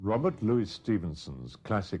Robert Louis Stevenson's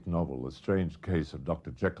classic novel, The Strange Case of Dr.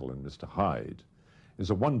 Jekyll and Mr. Hyde, is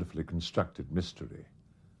a wonderfully constructed mystery.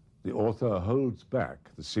 The author holds back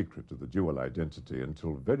the secret of the dual identity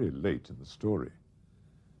until very late in the story.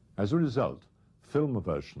 As a result, film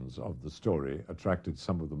versions of the story attracted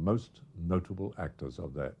some of the most notable actors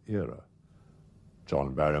of their era.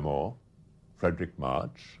 John Barrymore, Frederick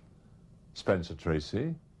March, Spencer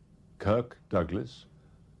Tracy, Kirk Douglas,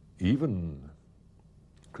 even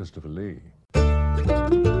Christopher Lee.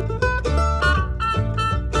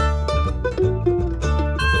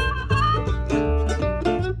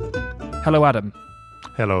 Hello, Adam.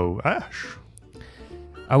 Hello, Ash.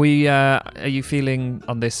 Are you feeling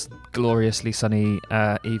on this gloriously sunny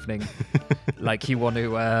evening like you want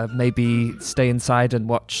to maybe stay inside and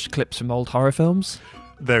watch clips from old horror films?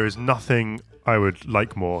 There is nothing I would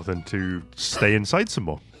like more than to stay inside some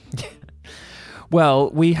more. Well,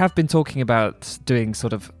 we have been talking about doing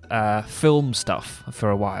sort of film stuff for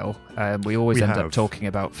a while. We always end up talking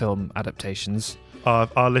about film adaptations.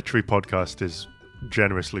 Our literary podcast is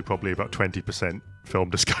generously probably about 20% film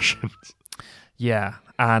discussions. Yeah,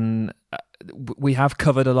 and we have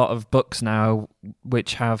covered a lot of books now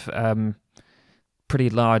which have pretty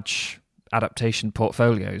large adaptation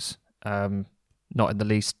portfolios. Not in the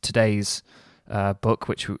least today's book,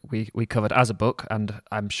 which we covered as a book, and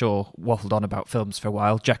I'm sure waffled on about films for a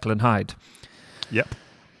while, Jekyll and Hyde. Yep.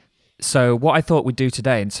 So what I thought we'd do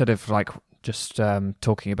today, instead of like just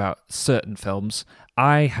talking about certain films,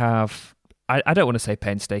 I don't want to say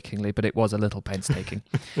painstakingly, but it was a little painstaking.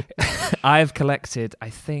 I've collected, I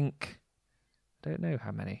don't know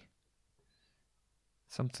how many.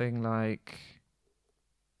 Something like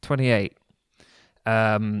 28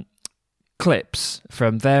 clips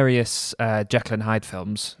from various Jekyll and Hyde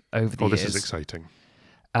films over the years. Oh, this is exciting.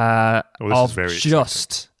 This is very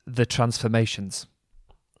just exciting. The transformations.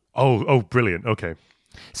 Oh, brilliant. Okay.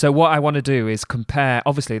 So what I want to do is compare,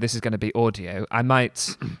 obviously this is going to be audio. I might,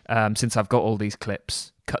 since I've got all these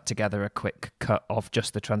clips, cut together a quick cut of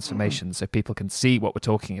just the transformations so people can see what we're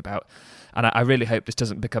talking about. And I really hope this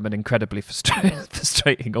doesn't become an incredibly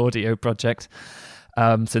frustrating audio project,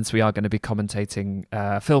 since we are going to be commentating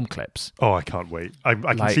film clips. Oh, I can't wait. I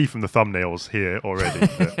can see from the thumbnails here already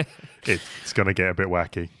that it's going to get a bit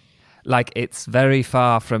wacky. Like, it's very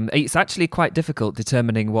far from... It's actually quite difficult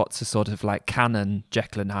determining what's a sort of like canon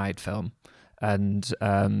Jekyll and Hyde film, and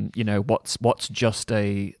what's just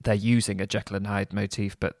they're using a Jekyll and Hyde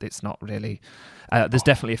motif, but it's not really. There's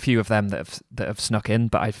definitely a few of them that have snuck in,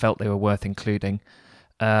 but I felt they were worth including.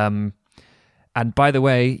 And by the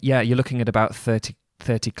way, yeah, you're looking at about 30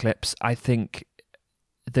 clips. I think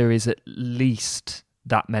there is at least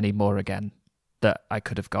that many more again that I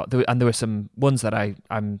could have got. And there were some ones that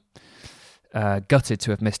I'm gutted to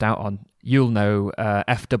have missed out on. You'll know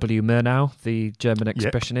F.W. Murnau, the German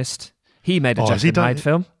expressionist. Yep. He made a Jekyll and Hyde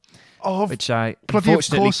film, which I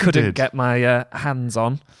unfortunately couldn't get my hands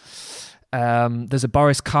on. There's a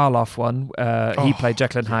Boris Karloff one. He played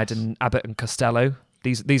Jekyll and Hyde in Abbott and Costello.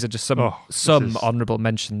 These are just some honourable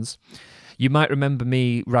mentions. You might remember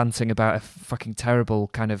me ranting about a fucking terrible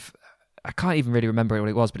kind of... I can't even really remember what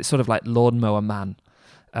it was, but it's sort of like Lawnmower Man.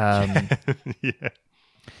 Yeah.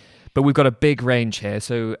 But we've got a big range here,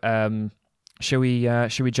 so shall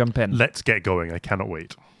we jump in? Let's get going. I cannot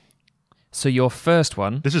wait. So your first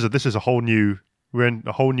one... This is a whole new... We're in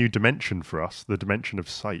a whole new dimension for us, the dimension of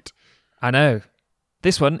sight. I know.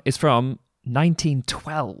 This one is from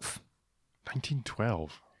 1912.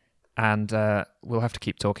 1912. And we'll have to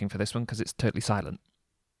keep talking for this one because it's totally silent.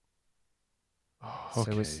 Oh,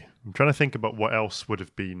 okay. So I'm trying to think about what else would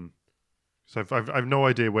have been... So I've no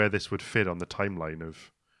idea where this would fit on the timeline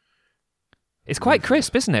of... It's quite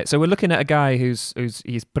crisp, isn't it? So we're looking at a guy he's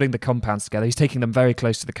putting the compounds together. He's taking them very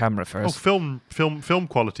close to the camera for us. Film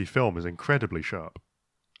quality film is incredibly sharp.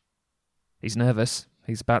 He's nervous.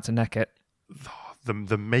 He's about to neck it.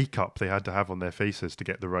 The makeup they had to have on their faces to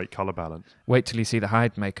get the right colour balance. Wait till you see the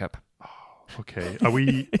Hyde makeup. Oh, okay. Are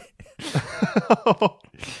we...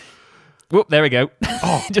 Whoop, there we go.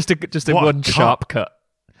 Oh, just a one sharp cut.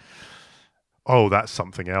 Oh, that's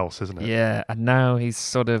something else, isn't it? Yeah, and now he's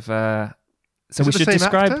sort of... So we should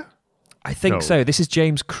describe... Actor? I think so. This is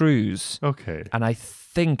James Cruise. Okay. And I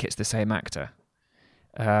think it's the same actor.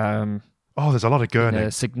 There's a lot of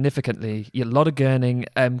gurning. Significantly. A lot of gurning.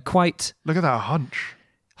 Quite... Look at that hunch.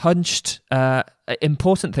 Hunched.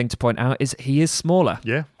 Important thing to point out is he is smaller.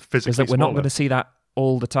 Yeah, physically smaller. We're not going to see that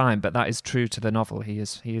all the time, but that is true to the novel. He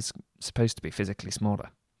is supposed to be physically smaller.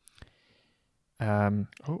 And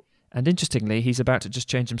interestingly, he's about to just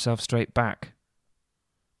change himself straight back,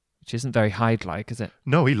 which isn't very Hyde-like, is it?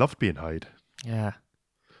 No, he loved being Hyde. Yeah.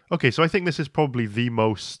 Okay, so I think this is probably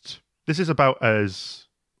this is about as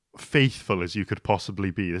faithful as you could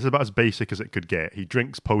possibly be. This is about as basic as it could get. He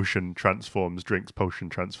drinks potion, transforms, drinks potion,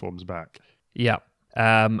 transforms back. Yeah.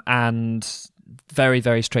 And very,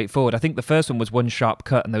 very straightforward. I think the first one was one sharp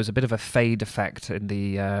cut, and there was a bit of a fade effect in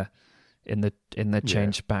the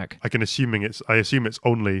change back. I assume it's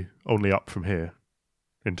only up from here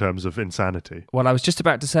in terms of insanity. Well, I was just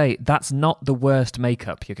about to say that's not the worst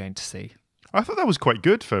makeup you're going to see. I thought that was quite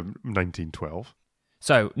good for 1912.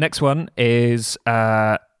 So next one is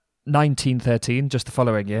 1913, just the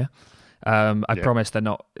following year. I promise we're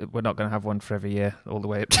not going to have one for every year all the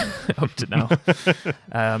way up to now.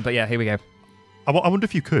 But yeah, here we go. I wonder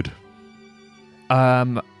if you could.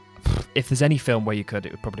 If there's any film where you could,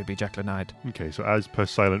 it would probably be Jekyll and Hyde. Okay, so as per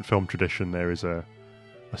silent film tradition, there is a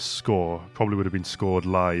score. Probably would have been scored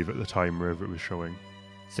live at the time wherever it was showing.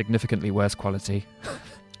 Significantly worse quality.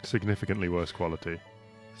 Significantly worse quality.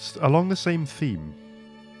 Along the same theme.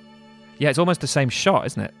 Yeah, it's almost the same shot,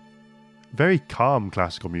 isn't it? Very calm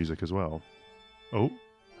classical music as well. Oh,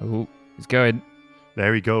 he's going.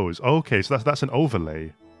 There he goes. Okay, so that's an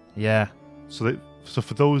overlay. Yeah. So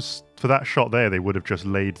for that shot there, they would have just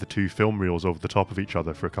laid the two film reels over the top of each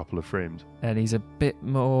other for a couple of frames. And he's a bit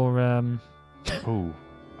more. Oh,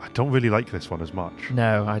 I don't really like this one as much.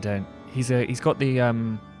 No, I don't. He's got the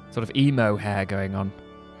sort of emo hair going on.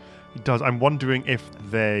 He does. I'm wondering if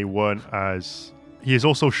they weren't as. He is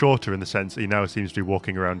also shorter in the sense that he now seems to be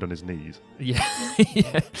walking around on his knees. Yeah.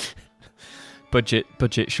 Yeah.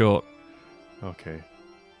 Budget short. Okay.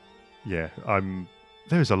 Yeah,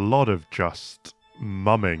 there's a lot of just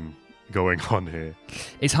mumming going on here.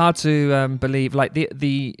 It's hard to believe. Like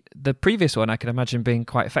the previous one, I can imagine being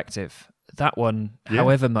quite effective. That one,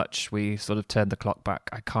 however much we sort of turned the clock back,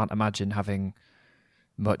 I can't imagine having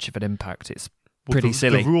much of an impact. It's pretty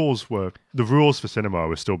silly. The rules for cinema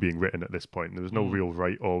were still being written at this point. There was no real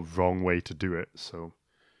right or wrong way to do it. So,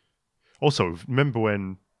 also remember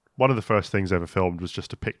when one of the first things ever filmed was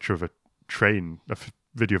just a picture of a train,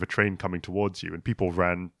 video of a train coming towards you, and people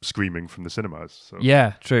ran screaming from the cinemas. So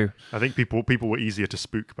yeah, true. I think people were easier to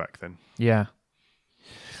spook back then. Yeah.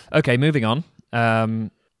 Okay, moving on.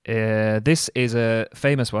 This is a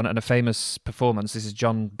famous one and a famous performance. This is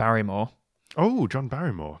John Barrymore. Oh, John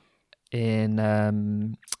Barrymore. In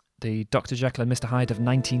the Dr. Jekyll and Mr. Hyde of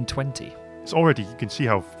 1920. It's already, you can see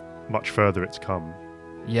how much further it's come.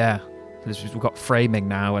 Yeah. We've got framing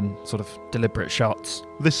now and sort of deliberate shots.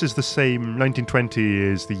 This is the same, 1920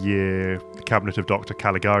 is the year The Cabinet of Dr.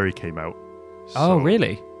 Caligari came out. Oh,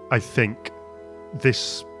 really? I think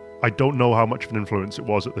this, I don't know how much of an influence it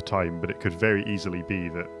was at the time, but it could very easily be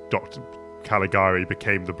that Dr. Caligari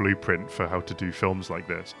became the blueprint for how to do films like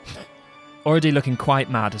this. Already looking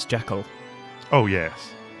quite mad as Jekyll. Oh,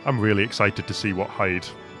 yes. I'm really excited to see what Hyde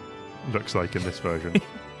looks like in this version.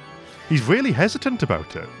 He's really hesitant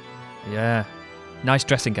about it. Yeah. Nice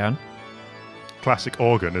dressing gown. Classic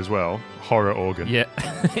organ as well. Horror organ. Yeah.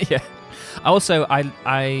 Yeah. Also,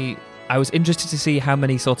 I was interested to see how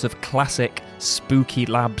many sorts of classic spooky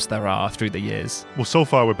labs there are through the years. Well, so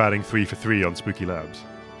far we're batting 3 for 3 on Spooky Labs.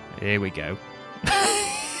 Here we go.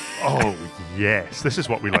 Oh, yes. This is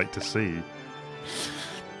what we like to see.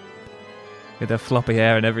 With their floppy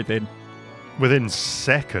hair and everything. Within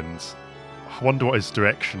seconds. I wonder what his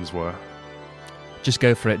directions were. Just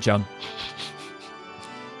go for it, John.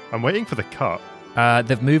 I'm waiting for the cut.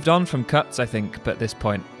 They've moved on from cuts, I think, at this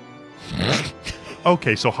point.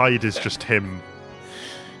 Okay, so Hyde is just him.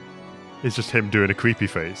 It's just him doing a creepy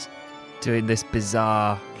face. Doing this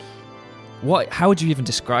bizarre... How would you even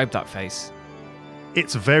describe that face?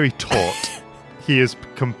 It's very taut. He has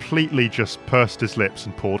completely just pursed his lips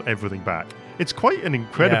and pulled everything back. It's quite an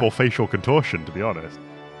incredible facial contortion, to be honest.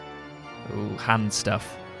 Ooh, hand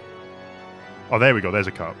stuff. Oh, there we go. There's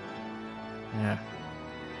a cut. Yeah.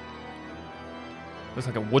 Looks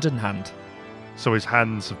like a wooden hand. So his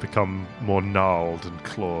hands have become more gnarled and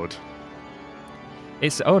clawed.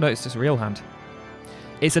 It's just a real hand.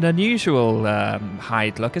 It's an unusual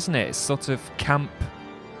Hyde look, isn't it? It's sort of camp,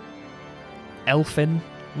 elfin,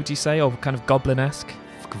 would you say, or kind of goblin-esque?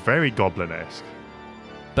 Very goblin-esque.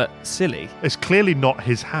 But silly. It's clearly not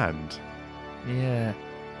his hand. Yeah.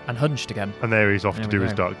 And hunched again. And there he's off to do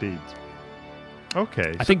his dark deeds.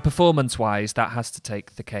 Okay. I think performance-wise, that has to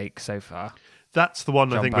take the cake so far. That's the one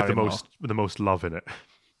John I think Barrymore. with the most love in it.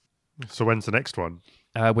 So when's the next one?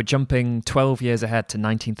 We're jumping 12 years ahead to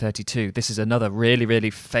 1932. This is another really, really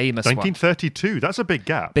famous 1932? That's a big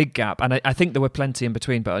gap. Big gap. And I think there were plenty in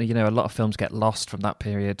between, but a lot of films get lost from that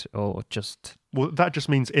period or just... Well, that just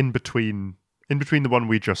means in between the one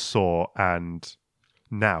we just saw and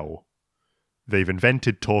now, they've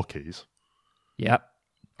invented talkies. Yep.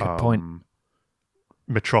 Good point.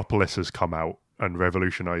 Metropolis has come out and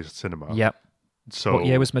revolutionized cinema. Yep. So what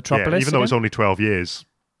year was Metropolis? Yeah, even though it was again? only 12 years,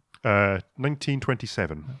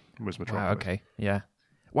 1927 was Metropolis. Wow, okay, yeah.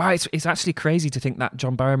 Wow, it's actually crazy to think that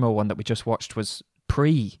John Barrymore one that we just watched was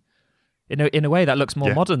pre. In a way, that looks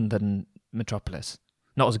more modern than Metropolis.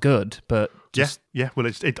 Not as good, but just... Yeah. Well,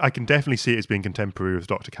 I can definitely see it as being contemporary with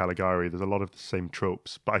Dr. Caligari. There's a lot of the same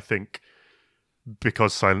tropes, but I think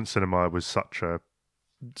because silent cinema was such a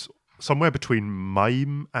somewhere between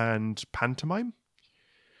mime and pantomime.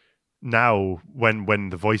 Now, when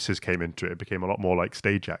the voices came into it, it became a lot more like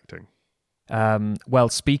stage acting. Well,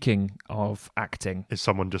 speaking of acting, is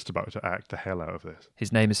someone just about to act the hell out of this?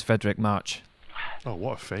 His name is Frederick March. Oh,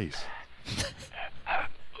 what a face!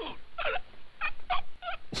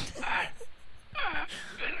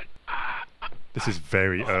 This is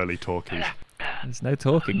very early talkies. There's no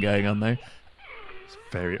talking going on though. It's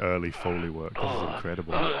very early Foley work. This is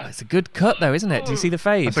incredible. It's a good cut though, isn't it? Do you see the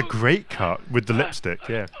fade? It's a great cut with the lipstick,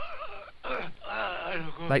 yeah.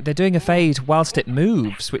 Like they're doing a fade whilst it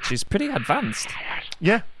moves, which is pretty advanced.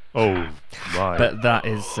 Yeah. Oh, my. But that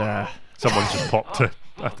is... Someone just popped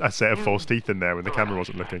a set of false teeth in there when the camera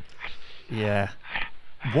wasn't looking. Yeah.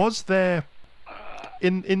 Was there...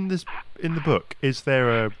 In the book, is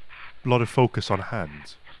there a lot of focus on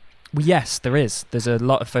hands? Well, yes, there is. There's a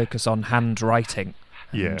lot of focus on handwriting.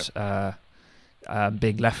 And,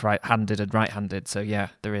 being left-handed and right-handed. So yeah,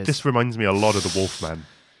 there is. This reminds me a lot of the Wolfman.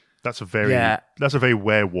 That's a very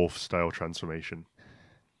werewolf style transformation.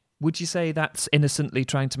 Would you say that's innocently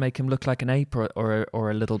trying to make him look like an ape,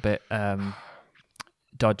 or a little bit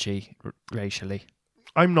dodgy racially?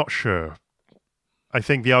 I'm not sure. I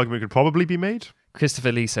think the argument could probably be made.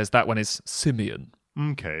 Christopher Lee says that one is simian.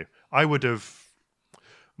 Okay, I would have.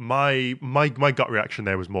 My gut reaction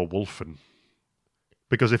there was more Wolfen,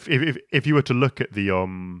 because if you were to look at the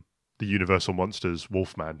Universal Monsters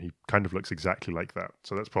Wolfman, he kind of looks exactly like that.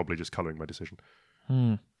 So that's probably just colouring my decision.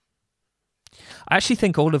 I actually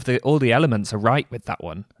think all the elements are right with that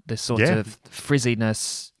one. This sort of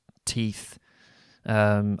frizziness, teeth.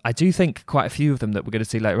 I do think quite a few of them that we're going to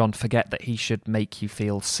see later on forget that he should make you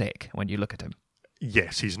feel sick when you look at him.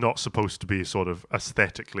 Yes, he's not supposed to be sort of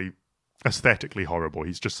aesthetically horrible.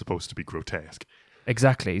 He's just supposed to be grotesque.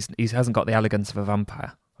 Exactly. He hasn't got the elegance of a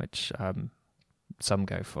vampire, which some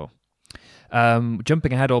go for.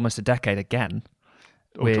 Jumping ahead almost a decade again.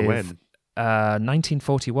 With to when?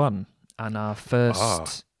 1941. And our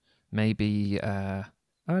first, maybe, I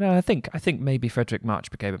think maybe Frederick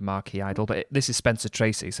March became a marquee idol, but this is Spencer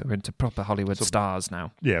Tracy, so we're into proper Hollywood stars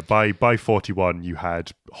now. Yeah, by 41, you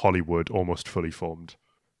had Hollywood almost fully formed.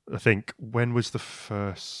 I think, when was the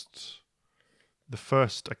first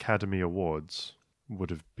Academy Awards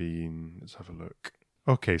would have been, let's have a look.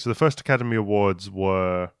 Okay, so the first Academy Awards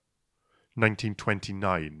were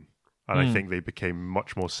 1929. And I think they became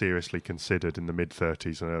much more seriously considered in the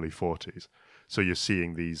mid-30s and early 40s. So you're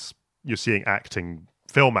seeing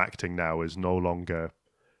film acting now is no longer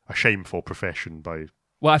a shameful profession by...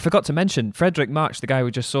 Well, I forgot to mention, Frederick March, the guy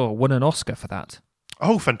we just saw, won an Oscar for that.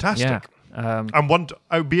 Oh, fantastic. Yeah. It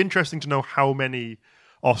would be interesting to know how many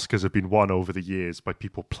Oscars have been won over the years by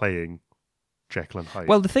people playing Jekyll and Hyde.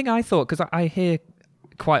 Well, the thing I thought, because I hear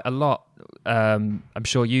quite a lot, I'm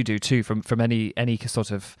sure you do too, from any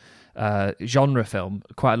sort of... genre film,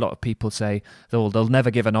 quite a lot of people say they'll never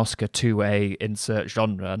give an Oscar to a insert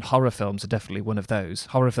genre, and horror films are definitely one of those.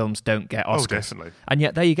 Horror films don't get Oscars. Oh, definitely. And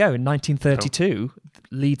yet there you go, in 1932,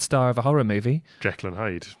 lead star of a horror movie, Jekyll and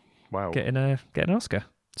Hyde. Wow. Getting an Oscar.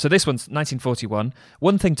 So this one's 1941.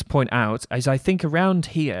 One thing to point out is I think around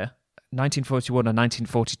here, 1941 and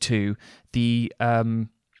 1942, the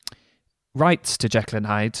rights to Jekyll and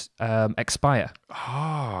Hyde expire.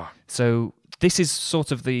 So this is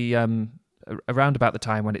sort of the around about the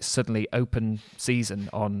time when it's suddenly open season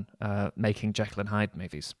on making Jekyll and Hyde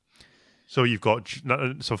movies. So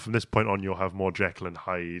from this point on, you'll have more Jekyll and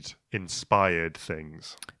Hyde inspired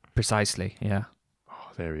things. Precisely, yeah.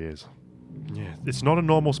 Oh, there he is. Yeah, it's not a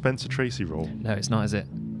normal Spencer Tracy role. No, it's not, is it?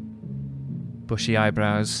 Bushy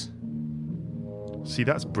eyebrows. See,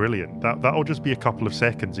 that's brilliant. That'll just be a couple of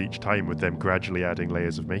seconds each time with them gradually adding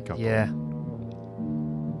layers of makeup. Yeah.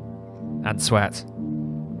 And sweat.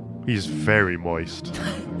 He's very moist.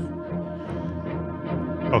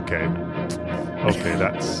 Okay,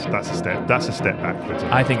 that's a step backwards.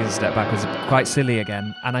 I think it's a step backwards. Quite silly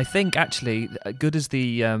again. And I think actually, good as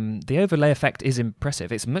the overlay effect is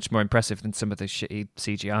impressive, it's much more impressive than some of the shitty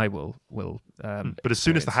CGI will. But as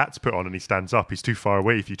soon as the hat's put on and he stands up, he's too far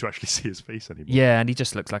away for you to actually see his face anymore. Yeah, and he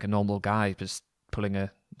just looks like a normal guy, just pulling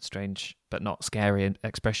a strange but not scary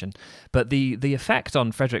expression. But the effect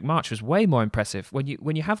on Frederick March was way more impressive when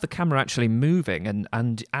you have the camera actually moving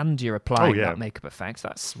and you're applying that makeup effect.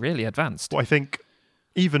 That's really advanced. Well, I think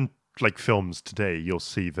even like films today, you'll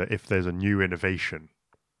see that if there's a new innovation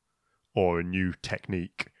or a new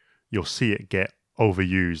technique, you'll see it get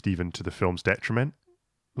overused even to the film's detriment.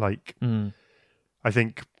 Like, I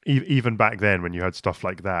think even back then when you had stuff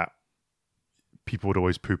like that, people would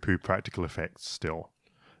always poo-poo practical effects still.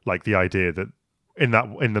 Like the idea that in the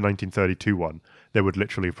 1932 one, there would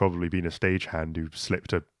literally have probably been a stagehand who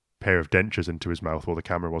slipped a pair of dentures into his mouth while the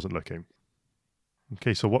camera wasn't looking.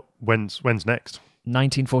 Okay, so when's next?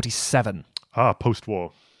 1947.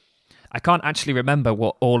 Post-war. I can't actually remember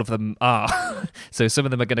what all of them are. So some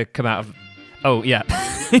of them are going to come out of... Oh, yeah.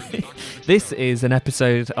 This is an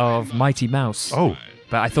episode of Mighty Mouse. Oh.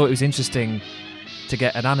 But I thought it was interesting to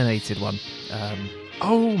get an animated one.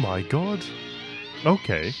 Oh my god.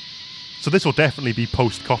 Okay. So this will definitely be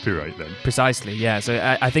post-copyright then? Precisely, yeah.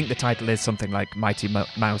 So I think the title is something like Mighty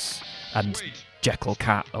Mouse and Jekyll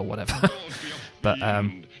Cat or whatever. But,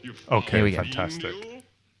 okay, here we go. Fantastic.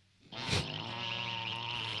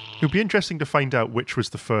 It would be interesting to find out which was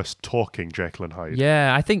the first talking Jekyll and Hyde.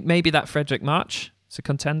 Yeah, I think maybe that Frederick March is a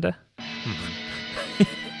contender.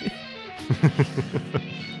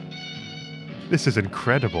 This is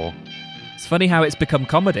incredible. It's funny how it's become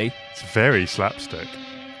comedy. It's very slapstick.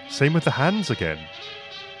 Same with the hands again.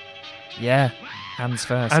 Yeah, hands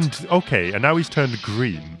first. And now he's turned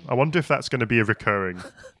green. I wonder if that's going to be a recurring...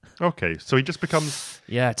 Okay, so he just becomes...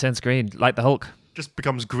 Yeah, it turns green, like the Hulk. Just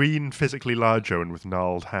becomes green, physically larger, and with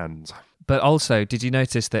gnarled hands. But also, did you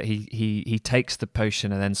notice that he takes the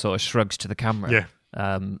potion and then sort of shrugs to the camera? Yeah.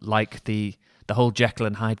 Like the whole Jekyll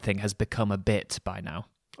and Hyde thing has become a bit by now.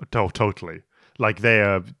 Oh, totally. Like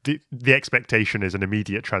the expectation is an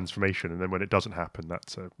immediate transformation, and then when it doesn't happen,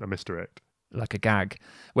 that's a misdirect. Like a gag.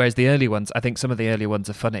 Whereas the early ones, I think some of the early ones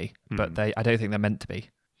are funny, but I don't think they're meant to be.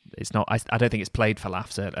 It's not. I don't think it's played for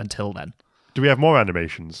laughs until then. Do we have more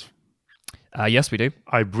animations? Yes, we do.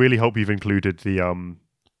 I really hope you've included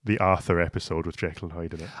the Arthur episode with Jekyll and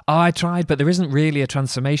Hyde in it. Oh, I tried, but there isn't really a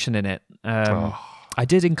transformation in it. I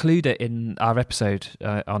did include it in our episode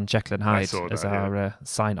on Jekyll and Hyde as our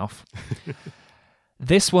sign-off.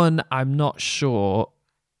 This one, I'm not sure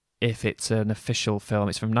if it's an official film.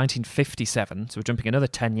 It's from 1957, so we're jumping another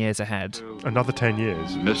 10 years ahead. Another 10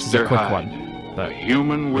 years? This is a quick one, but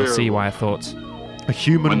we'll see why I thought... A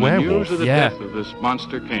human werewolf? When the news of the death of this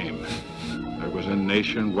monster came, there was a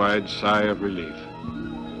nationwide sigh of relief.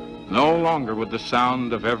 No longer would the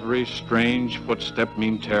sound of every strange footstep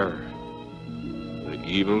mean terror. The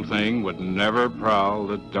evil thing would never prowl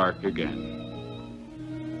the dark again.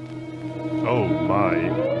 Oh my.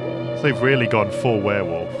 So they've really gone full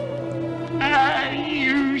werewolf. Are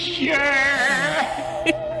you sure?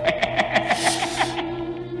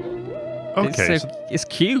 Okay. It's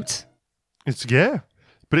cute.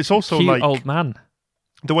 But it's also cute like... old man.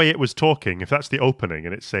 The way it was talking, if that's the opening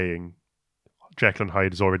and it's saying Jekyll and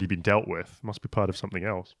Hyde has already been dealt with, must be part of something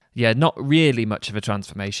else. Yeah, not really much of a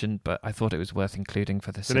transformation, but I thought it was worth including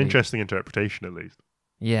for this. It's an interesting interpretation, at least.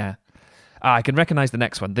 Yeah. I can recognise the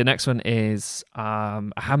next one. The next one is a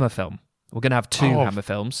Hammer film. We're going to have two Hammer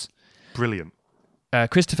films. Brilliant.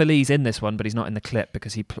 Christopher Lee's in this one, but he's not in the clip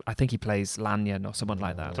because I think he plays Lanyon or someone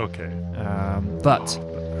like that. Okay. But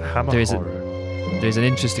Hammer horror. There's an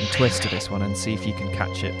interesting twist to this one, and see if you can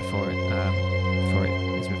catch it before it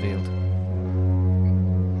is revealed.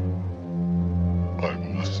 I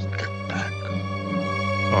must get back.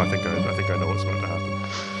 Oh, I think I know what's about to happen.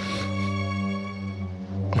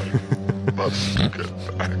 I must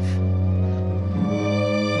get back.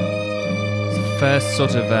 It's the first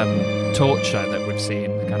sort of torture that we've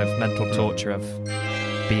seen, the kind of mental torture of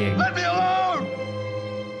being. Let me alone!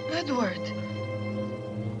 Edward!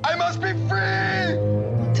 I must be free!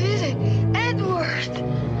 What is it? Edward!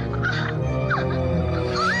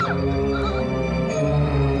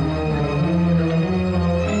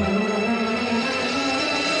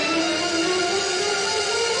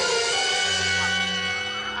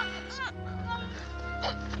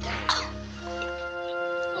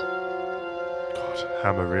 God,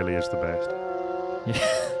 Hammer really is the best.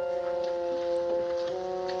 Yeah.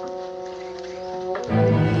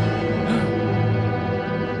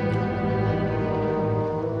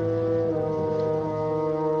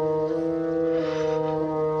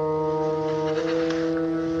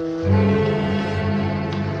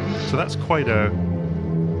 So that's quite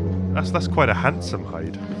a handsome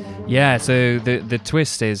Hyde. Yeah, so the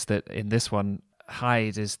twist is that in this one,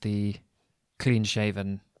 Hyde is the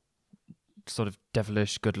clean-shaven, sort of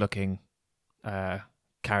devilish, good-looking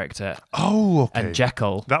character, Oh, okay. and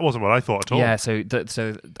Jekyll. That wasn't what I thought at all. Yeah, so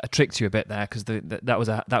I tricked you a bit there because that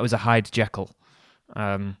was a Hyde Jekyll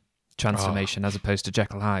transformation as opposed to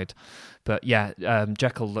Jekyll Hyde. But yeah,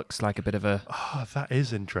 Jekyll looks like a bit of a That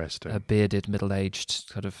is interesting. bearded, middle-aged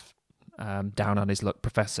sort of down on his luck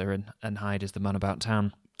professor, and Hyde is the man about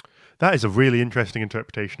town. That is a really interesting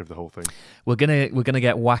interpretation of the whole thing. We're gonna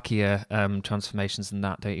get wackier transformations than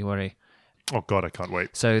that. Don't you worry. Oh God, I can't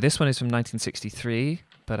wait. So this one is from 1963,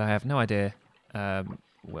 but I have no idea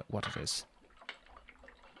what it is.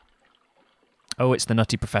 Oh, it's the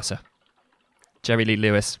Nutty Professor, Jerry Lee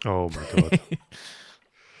Lewis. Oh my God.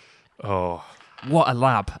 Oh, What a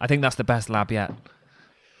lab! I think that's the best lab yet.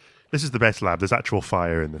 this is the best lab. There's actual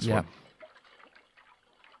fire in this Yeah. one.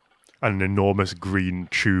 And an enormous green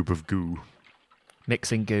tube of goo.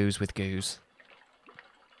 Mixing goos with goos.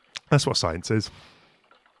 That's what science is.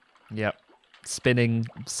 Yep. Spinning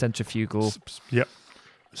centrifugal Yep.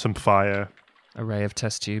 Some fire. array of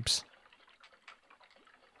test tubes.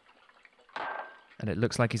 And it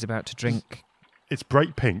looks like he's about to drink It's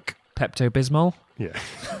bright pink. Pepto-Bismol. Yeah.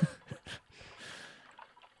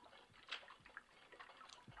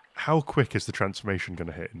 How quick is the transformation going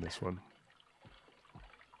to hit in this one?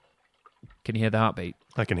 Can you hear the heartbeat?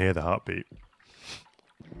 I can hear the heartbeat.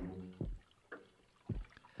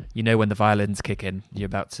 You know when the violins kick in, you're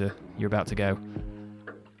about to go.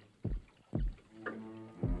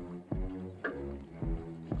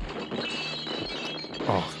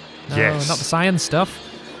 Oh, No, yes. not the science stuff.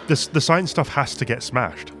 The science stuff has to get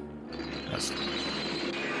smashed.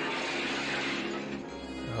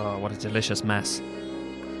 Oh, what a delicious mess.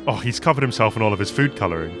 Oh, he's covered himself in all of his food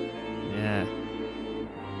colouring. Yeah.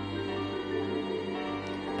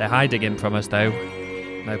 They're hiding him from us, though.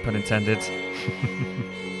 No pun intended.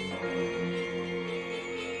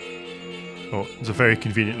 Oh, there's a very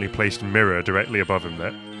conveniently placed mirror directly above him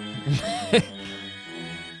there.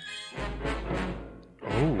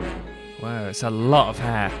 Oh. Wow, it's a lot of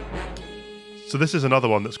hair. So this is another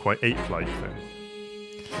one that's quite ape-like then.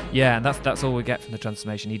 Yeah, and that's all we get from the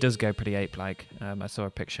transformation. He does go pretty ape-like. I saw a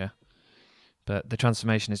picture. But the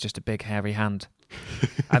transformation is just a big hairy hand.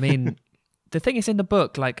 I mean, the thing is, in the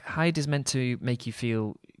book, like, Hyde is meant to make you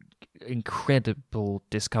feel incredible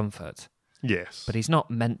discomfort. Yes. But he's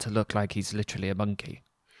not meant to look like he's literally a monkey.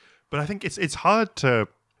 But I think it's hard to...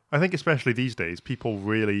 I think especially these days, people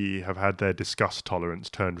really have had their disgust tolerance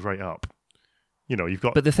turned right up. You know, you've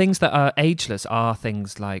got... But the things that are ageless are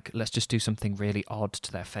things like, let's just do something really odd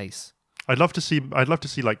to their face. I'd love to see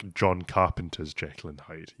like John Carpenter's Jekyll and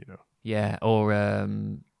Hyde, you know. Yeah, or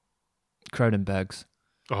Cronenberg's.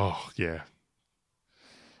 Oh, yeah.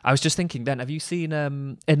 I was just thinking then, have you seen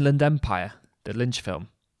Inland Empire, the Lynch film?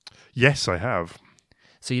 Yes, I have.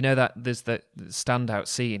 So you know that there's the standout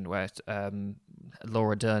scene where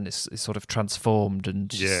Laura Dern is sort of transformed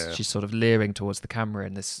and she's sort of leering towards the camera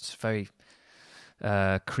in this very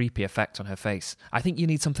creepy effect on her face. I think you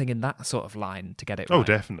need something in that sort of line to get it right. Oh,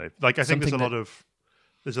 definitely. Like I think there's a lot of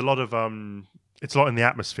it's a lot in the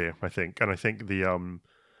atmosphere, I think, and I think the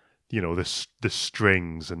the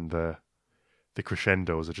strings and the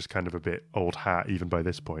crescendos are just kind of a bit old hat even by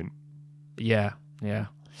this point. Yeah.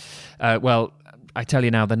 Well, I tell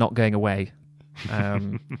you now, they're not going away.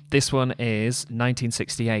 This one is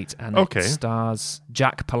 1968 and it stars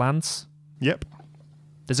Jack Palance. Yep.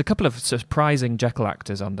 There's a couple of surprising Jekyll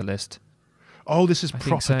actors on the list. Oh, this is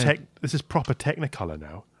proper so. This is proper Technicolor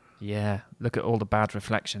now. Yeah, look at all the bad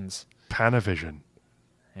reflections. Panavision.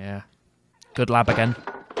 Yeah. Good lab again.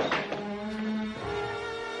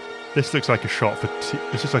 This looks like a shot for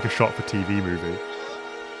TV movie.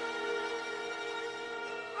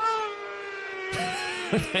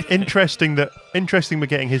 Interesting we're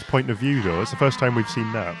getting his point of view though. It's the first time we've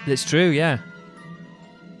seen that. It's true, yeah.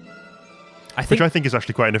 Which I think is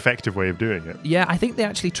actually quite an effective way of doing it. Yeah, I think they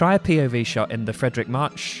actually try a POV shot in the Frederick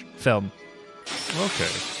March film. Okay.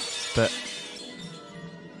 But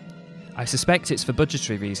I suspect it's for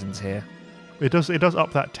budgetary reasons here. It does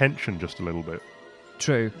up that tension just a little bit.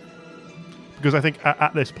 True. Because I think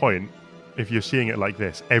at this point, if you're seeing it like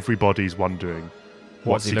this, everybody's wondering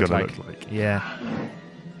what's he going to look like. Yeah.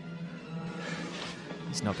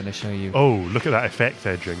 He's not going to show you. Oh, look at that effect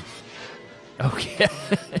edging. Oh, yeah.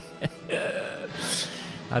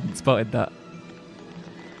 I hadn't spotted that.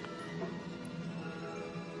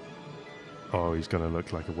 Oh, he's going to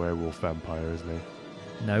look like a werewolf vampire, isn't he?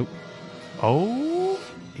 Nope. Oh.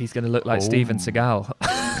 He's going to look like Steven Seagal.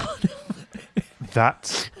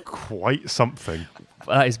 That's quite something.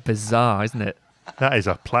 That is bizarre, isn't it? That is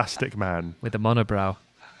a plastic man. With a monobrow.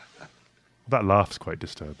 That laugh's quite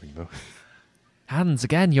disturbing, though. Hands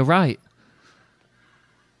again, you're right.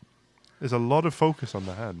 There's a lot of focus on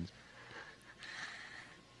the hands.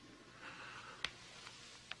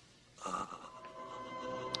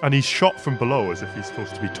 And he's shot from below as if he's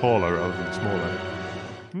supposed to be taller rather than smaller.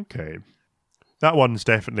 Okay. That one's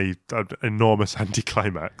definitely an enormous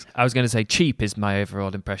anticlimax. I was going to say cheap is my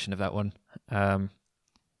overall impression of that one.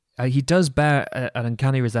 He does bear an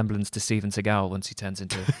uncanny resemblance to Steven Seagal once he turns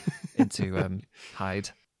into Hyde.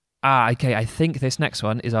 Okay. I think this next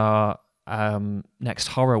one is our next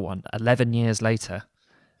horror one. 11 years later.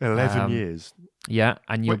 11 years. Yeah,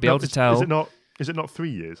 and you'll be able to tell. Is it not 3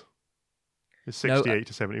 years? It's 68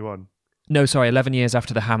 to 71. No, sorry, 11 years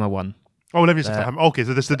after the Hammer one. Oh, 11 years after Hammer. Okay,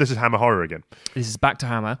 so this is Hammer horror again. This is back to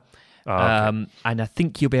Hammer. Okay. And I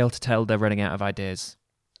think you'll be able to tell they're running out of ideas.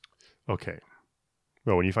 Okay.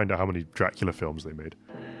 Well, when you find out how many Dracula films they made.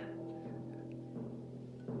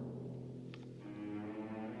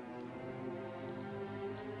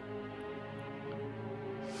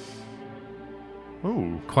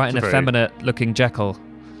 Oh, Quite an effeminate-looking Jekyll.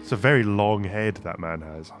 It's a very long head that man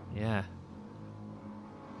has. Yeah.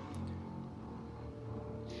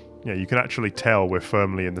 Yeah, you can actually tell we're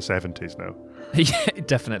firmly in the 70s now. Yeah,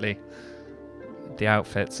 definitely. The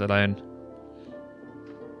outfits alone.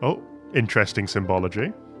 Oh, interesting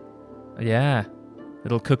symbology. Yeah.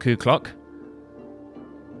 Little cuckoo clock.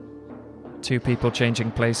 2 people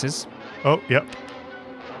changing places. Oh, yep.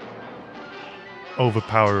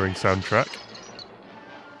 Overpowering soundtrack.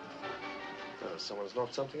 Someone's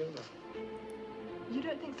knocked something over. You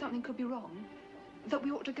don't think something could be wrong? That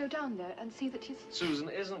we ought to go down there and see that he's... Susan,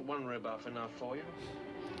 isn't one rebuff enough for you?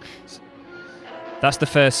 That's the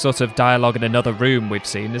first sort of dialogue in another room we've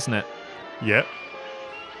seen, isn't it? Yep.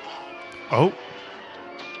 Oh.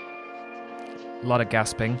 A lot of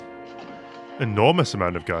gasping. Enormous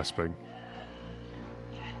amount of gasping.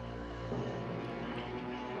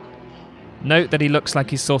 Note that he looks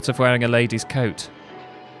like he's sort of wearing a lady's coat.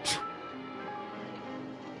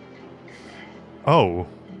 Oh.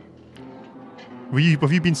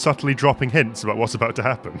 Have you been subtly dropping hints about what's about to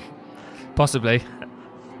happen? Possibly.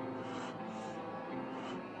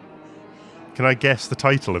 Can I guess the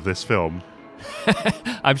title of this film?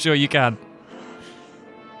 I'm sure you can.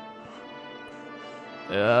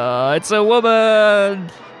 It's a woman!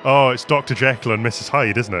 Oh, it's Dr. Jekyll and Mrs.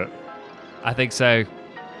 Hyde, isn't it? I think so.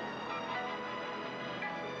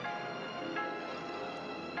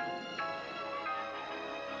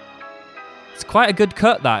 It's quite a good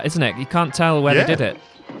cut, that, isn't it? You can't tell where they did it.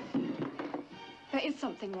 There is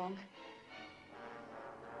something wrong.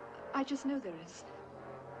 I just know there is.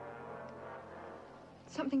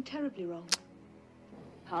 Something terribly wrong.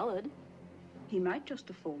 Howard, he might just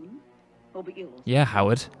have fallen, or be ill. Yeah,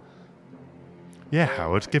 Howard. Yeah,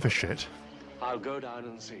 Howard, give a shit. I'll go down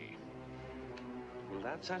and see. Will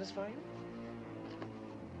that satisfy you?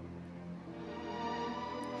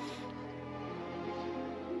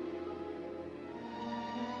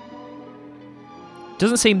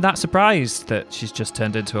 Doesn't seem that surprised that she's just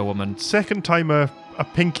turned into a woman. Second time a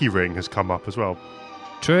pinky ring has come up as well.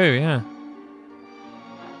 True, yeah.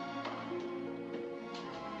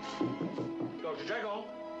 Dr. Jekyll?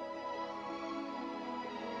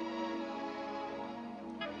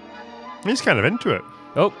 He's kind of into it.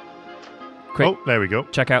 Oh. Quick. Oh, there we go.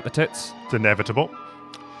 Check out the tits. It's inevitable.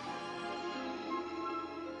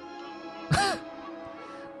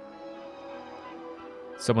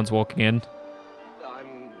 Someone's walking in.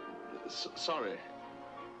 I'm sorry.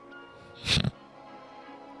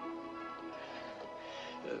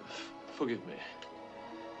 Forgive me.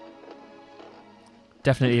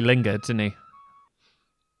 Definitely lingered, didn't he?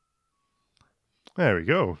 There we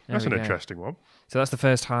go. There That's we an go. interesting one. So that's the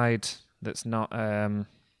first Hyde that's not the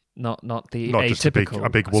Not atypical, just a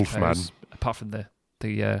big I wolf man. suppose, apart from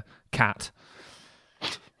the cat.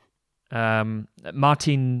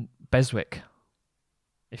 Martine Beswick,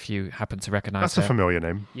 if you happen to recognise That's her. a familiar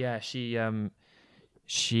name. Yeah, she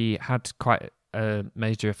had quite a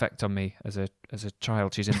major effect on me as a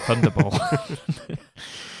child. She's in Thunderball.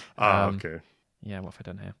 Okay. Yeah, what have I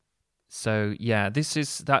done here? So yeah,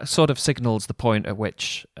 that sort of signals the point at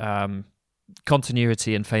which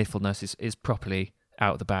continuity and faithfulness is properly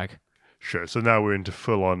out of the bag. Sure. So now we're into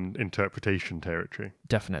full-on interpretation territory.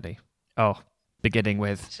 Definitely. Oh, beginning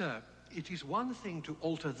with Sir, it is one thing to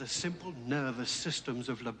alter the simple nervous systems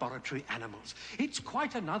of laboratory animals. It's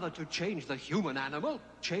quite another to change the human animal.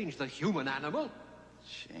 Change the human animal.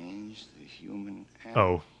 Change the human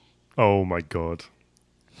animal. Oh my God.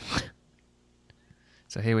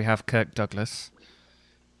 So here we have Kirk Douglas.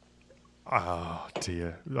 Oh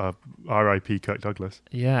dear. R.I.P. Kirk Douglas.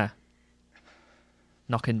 Yeah.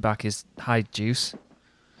 Knocking back his Hyde juice.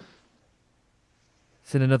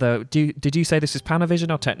 It's in another. Did you say this is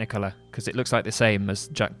Panavision or Technicolor? Because it looks like the same as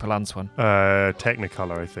Jack Palance one.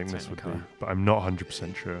 Technicolor, I think this would be, but I'm not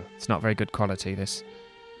 100% sure. It's not very good quality. This.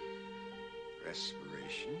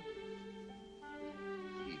 Respiration.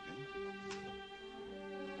 Even.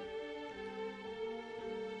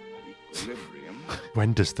 Equilibrium.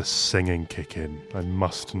 When does the singing kick in? I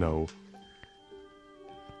must know.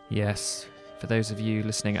 Yes, for those of you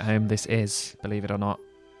listening at home, this is, believe it or not,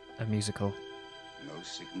 a musical. No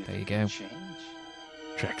significant There you go. change.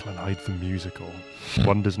 Jekyll and Hyde the musical.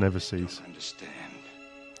 Wonders never cease. Don't understand.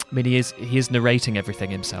 I mean, he is narrating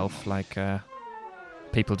everything himself, like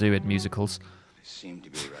people do in musicals. I seem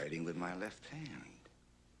to be writing with my left hand.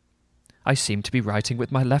 I seem to be writing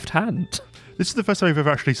with my left hand. This is the first time I've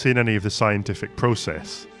ever actually seen any of the scientific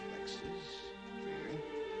process. Flexes. Clear.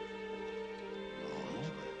 Normal.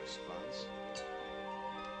 Response.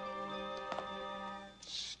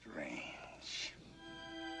 Strange.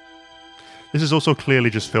 This is also clearly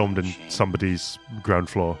just filmed in somebody's ground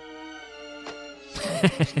floor.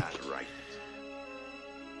 It's not right.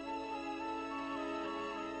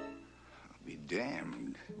 I'll be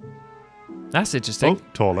damned. That's interesting. Oh,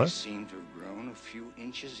 taller. I seem to have grown a few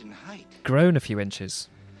inches in height. Grown a few inches.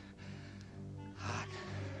 Hot.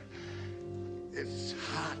 It's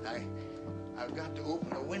hot. I've got to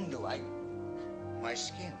open a window. My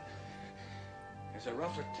skin. There's a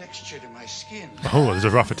rougher texture to my skin. Oh, there's a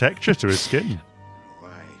rougher texture to his skin. Why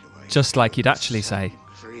do I Just like you'd actually say.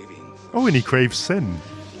 craving for Oh, and he craves sin.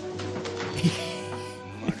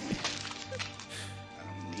 money?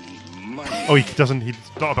 I need money. Oh, he doesn't. He's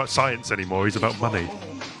not about science anymore. He's about money.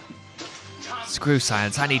 Screw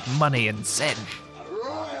science, I need money and sin.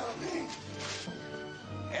 Royalty.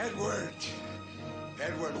 Edward.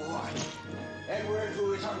 Edward what? Edward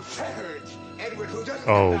who is unfettered. Edward who doesn't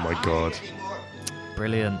Oh have to my hide God. anymore.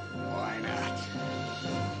 Brilliant. Why not?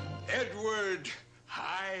 Edward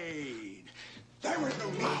Hyde. There was no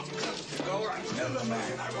need to go until the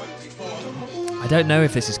man I was before. I don't know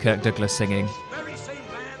if this is Kirk Douglas singing Very same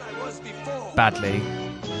man I was before. badly.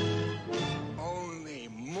 Only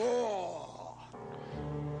more.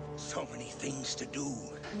 So many things to do.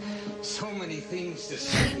 So many things to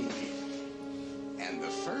say. And the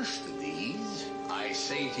first of these, I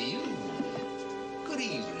say to you, good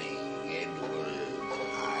evening, Edward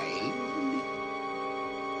Hyde.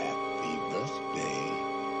 Happy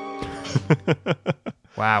birthday.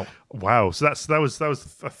 Wow. Wow. So that was a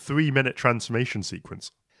 3-minute transformation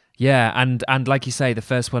sequence Yeah, and like you say, the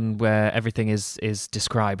first one where everything is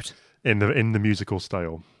described. in the musical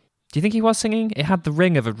style. Do you think he was singing? It had the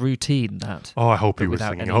ring of a routine, that. Oh, I hope he But was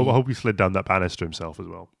without singing. any- I hope he slid down that banister himself as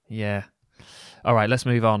well. Yeah. All right, let's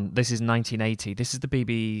move on. This is 1980. This is the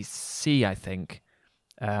BBC, I think.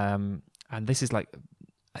 And this is like,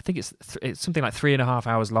 I think it's something like 3.5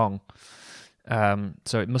 hours long.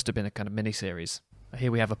 So it must have been a kind of mini-series. Here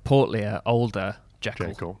we have a portlier, older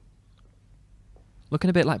Jekyll. Looking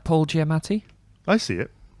a bit like Paul Giamatti. I see it.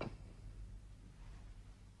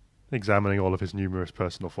 Examining all of his numerous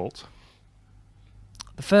personal faults.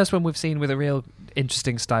 The first one we've seen with a real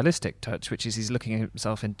interesting stylistic touch, which is he's looking at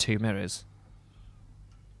himself in 2 mirrors.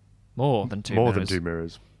 More than two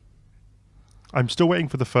mirrors. I'm still waiting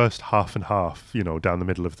for the first half and half, down the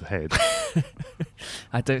middle of the head.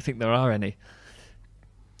 I don't think there are any.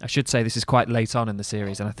 I should say this is quite late on in the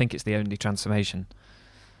series, and I think it's the only transformation.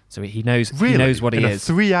 So he knows Really? he knows what he in is.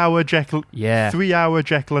 A 3-hour Jekyll. Yeah. 3-hour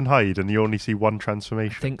Jekyll and Hyde, and you only see one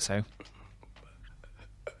transformation. I think so.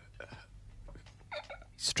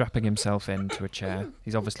 Strapping himself into a chair.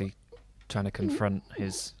 He's obviously trying to confront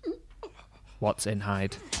his what's in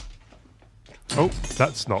Hyde. Oh,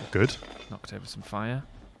 that's not good. Knocked over some fire,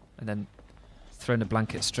 and then thrown a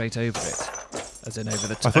blanket straight over it, as in over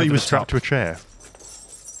the top. I thought he was strapped to a chair.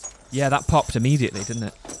 Yeah, that popped immediately, didn't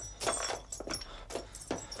it?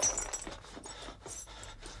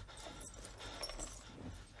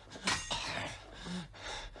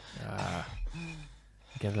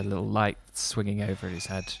 Get a little light swinging over his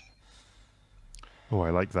head. Oh,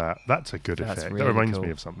 I like that. That's a good That's effect. really That reminds cool.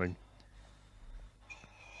 me of something.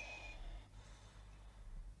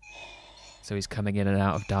 So he's coming in and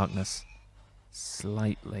out of darkness.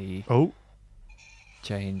 Slightly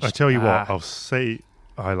changed. I tell you what, I'll say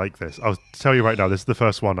I like this. I'll tell you right now, this is the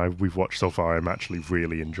first one we've watched so far I'm actually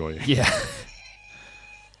really enjoying. Yeah.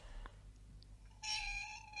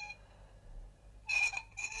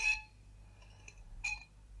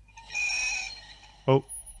 Oh,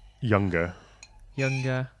 younger.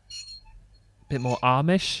 Younger. Bit more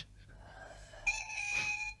Amish.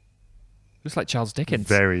 Looks like Charles Dickens.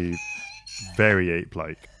 Very, very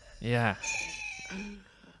ape-like. Yeah.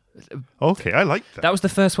 Okay, I like that. That was the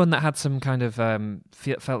first one that had some kind of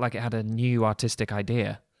felt like it had a new artistic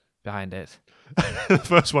idea behind it. The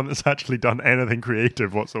first one that's actually done anything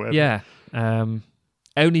creative whatsoever. Yeah.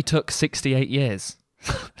 Only took 68 years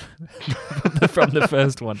from the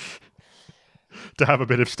first one. To have a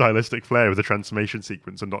bit of stylistic flair with the transformation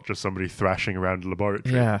sequence and not just somebody thrashing around a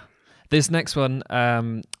laboratory. Yeah. This next one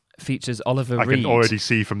features Oliver Reed. I can already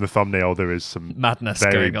see from the thumbnail there is some madness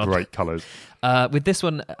very going on. bright colours. With this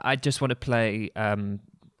one, I just want to play... I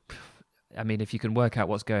mean, if you can work out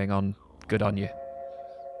what's going on, good on you.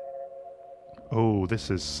 Oh, this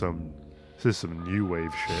is some new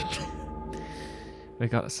wave shit. We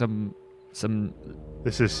got some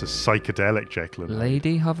This is a psychedelic Jekyll and Hyde.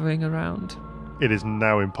 Lady hovering around. It is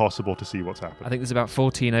now impossible to see what's happening. I think there's about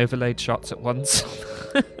 14 overlaid shots at once.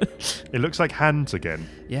 It looks like hands again.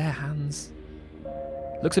 Yeah, hands.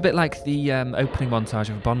 Looks a bit like the opening montage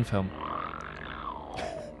of a Bond film.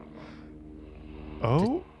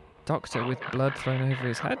 Oh? Doctor with blood thrown over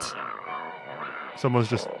his head. Someone's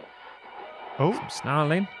just... Oh? Some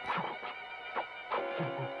snarling.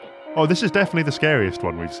 Oh, this is definitely the scariest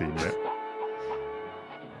one we've seen yet.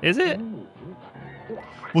 Is it?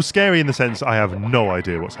 Well, scary in the sense I have no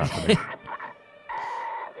idea what's happening.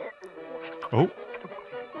 Oh.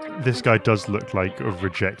 This guy does look like a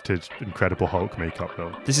rejected Incredible Hulk makeup,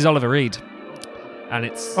 though. This is Oliver Reed. And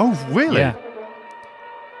it's... Oh, really? Yeah.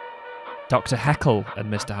 Dr. Heckle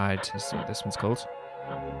and Mr. Hyde is what this one's called.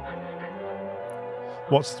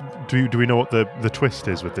 Do we know what the twist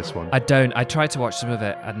is with this one? I don't. I tried to watch some of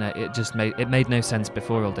it, and it made no sense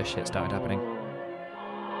before all this shit started happening.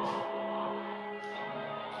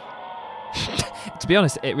 To be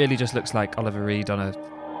honest, it really just looks like Oliver Reed on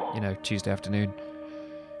a, Tuesday afternoon.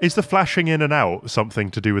 Is the flashing in and out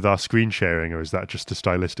something to do with our screen sharing, or is that just a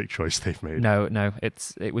stylistic choice they've made? No,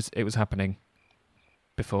 it was happening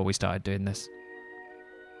before we started doing this.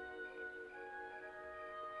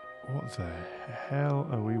 What the hell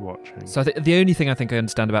are we watching? So the only thing I think I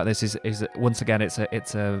understand about this is that once again it's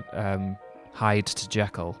a Hyde to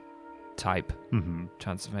Jekyll type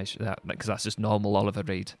transformation, because that's just normal Oliver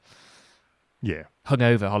Reed. Yeah,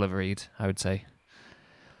 hungover Oliver Reed, I would say.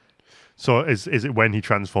 So is it when he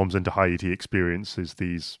transforms into Hyde he experiences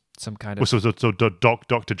these some kind of... So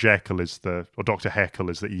Dr. Jekyll is or Dr.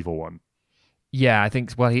 Heckle is the evil one. Yeah, I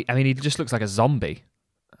think. Well, he just looks like a zombie.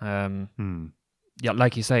 Yeah,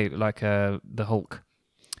 like you say, like the Hulk.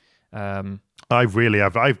 I've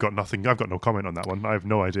got nothing. I've got no comment on that one. I have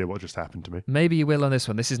no idea what just happened to me. Maybe you will on this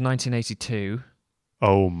one. This is 1982.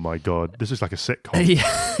 Oh my god, this is like a sitcom.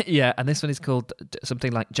 Yeah, and this one is called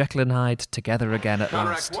something like Jekyll and Hyde Together Again at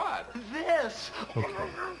Last. What? This. Okay.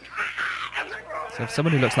 So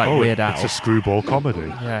someone who looks like Weird Al. It's a screwball comedy.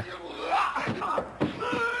 Yeah.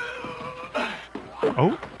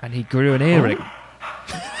 Oh. And he grew an earring.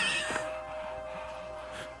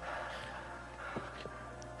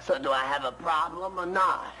 So do I have a problem or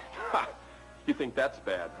not? Ha! You think that's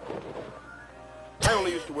bad? I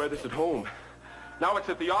only used to wear this at home. Now it's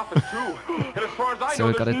at the office too. And as far as I So know,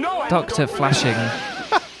 we've got there's a no doctor flashing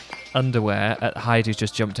underwear at Hyde who's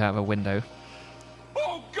just jumped out of a window.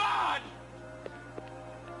 Oh God!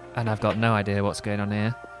 And I've got no idea what's going on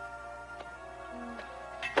here.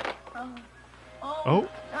 Oh.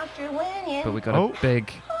 Dr. Winnion. But we got a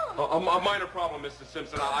big... A minor problem, Mr.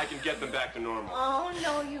 Simpson. I can get them back to normal. Oh,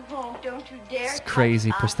 no, you won't. Don't you dare. It's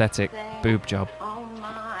crazy prosthetic boob job. Oh,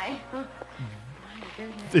 my.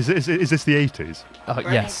 Is this the 80s? Oh,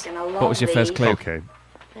 yes. What was your first clue? Okay.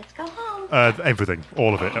 Let's go home. Everything.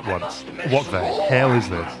 All of it at once. What the hell is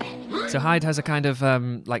this? So Hyde has a kind of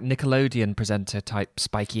like Nickelodeon presenter type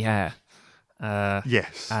spiky hair.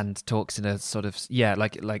 Yes. And talks in a sort of,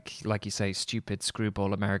 like you say, stupid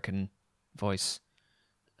screwball American voice.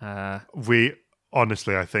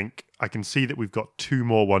 Honestly, I think I can see that we've got two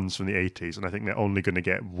more ones from the 80s, and I think they're only going to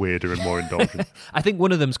get weirder and more indulgent. I think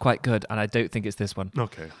one of them's quite good, and I don't think it's this one.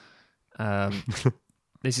 Okay.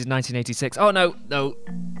 This is 1986. Oh, no.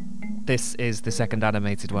 This is the second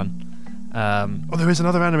animated one. There is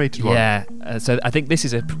another animated one. Yeah. So I think this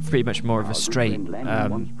is pretty much more of a straight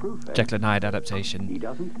Jekyll and Hyde adaptation. He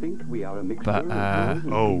doesn't think we are a mixture But,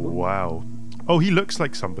 oh, wow. Oh, he looks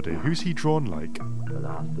like somebody. Who's he drawn like? The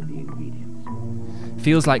last of the ingredients.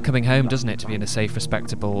 Feels like coming home, doesn't it, to be in a safe,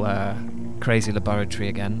 respectable, crazy laboratory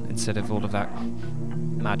again, instead of all of that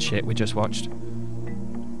mad shit we just watched.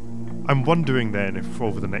 I'm wondering then if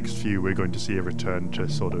over the next few we're going to see a return to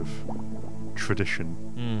sort of tradition.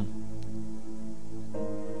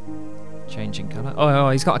 Changing colour. Oh,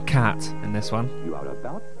 he's got a cat in this one. You are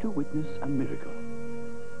about to witness a miracle.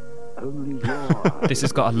 only your This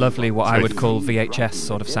has got a lovely, what I would call VHS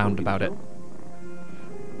sort of sound about it.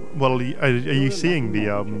 Well, are you seeing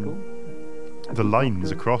the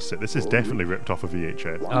lines across it? This is definitely ripped off of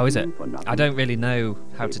VHS. Oh, is it? I don't really know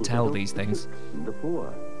how to tell these things.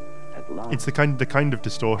 It's the kind of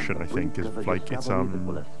distortion, I think, is like it's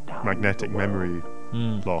magnetic memory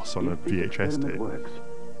loss on a VHS tape.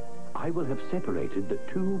 I will have separated the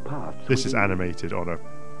two parts. This is animated on a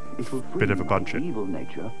bit of a budget. Evil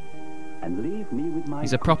nature and leave me with my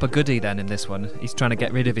He's a proper goodie then in this one. He's trying to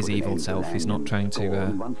get rid of his evil self. He's not trying to.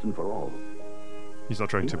 once and for all. He's not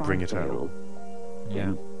trying to bring it out.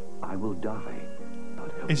 Yeah. I will die.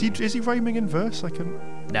 Is he rhyming in verse? I can.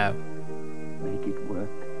 No. Make it work.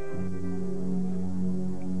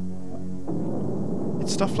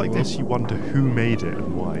 It's stuff like this you wonder who made it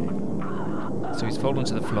and why. So he's fallen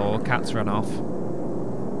to the floor. Cat's run off.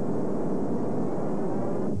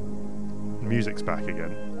 The music's back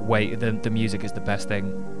again. Wait, the music is the best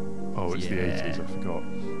thing. Oh, it's the 80s. I forgot.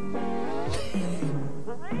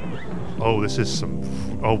 Oh, this is some.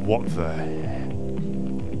 Oh, what the?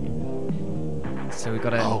 So we've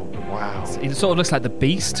got a. Oh, wow. It sort of looks like the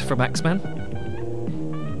Beast from X-Men.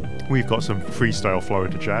 We've got some freestyle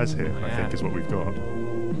Florida jazz here, I Yeah. think is what we've got.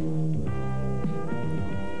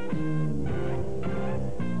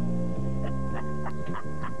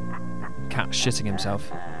 Cat shitting himself.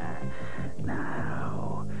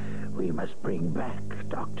 Now, we must bring back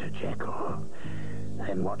Dr. Jekyll.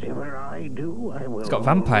 And whatever I do, I will. It's got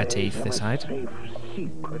vampire always teeth, have this a hide. safe,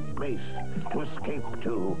 secret place to escape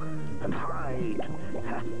to and hide.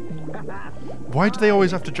 Why do they always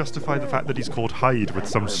have to justify the fact that he's called Hyde with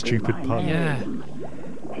some stupid pun? Yeah.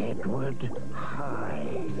 Edward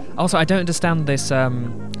Hyde. Also, I don't understand this.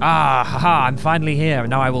 Haha! I'm finally here, and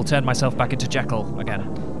now I will turn myself back into Jekyll again.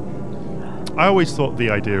 I always thought the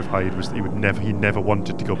idea of Hyde was that he never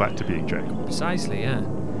wanted to go back to being Jekyll. Precisely, yeah.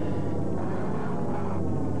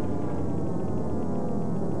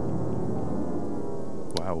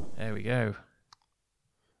 Wow. There we go.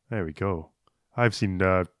 There we go. I've seen,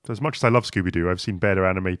 as much as I love Scooby-Doo, I've seen better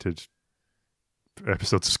animated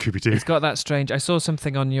episodes of Scooby-Doo. It's got that strange. I saw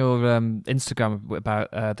something on your Instagram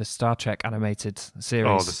about the Star Trek animated series.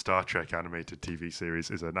 Oh, the Star Trek animated TV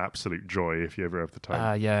series is an absolute joy if you ever have the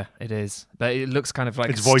time. Yeah, it is. But it looks kind of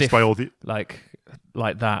like It's voiced stiff, by all the like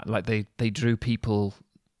that. Like they drew people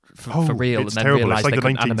for real, and it's then terrible. realized It's like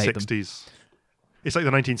they the couldn't animate them. 1960s. It's like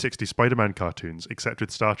the 1960s Spider-Man cartoons, except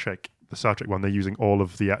with Star Trek. The Star Trek one, they're using all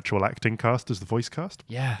of the actual acting cast as the voice cast.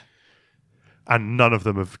 Yeah. And none of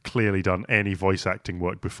them have clearly done any voice acting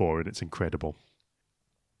work before, and it's incredible.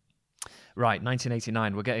 Right,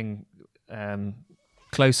 1989. We're getting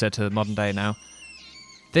closer to the modern day now.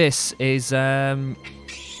 This is Anthony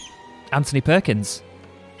Perkins.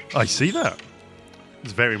 I see that.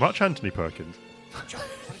 It's very much Anthony Perkins.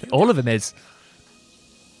 All of him is.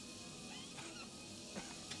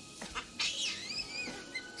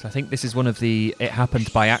 So I think this is one of the "it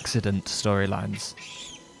happened by accident" storylines.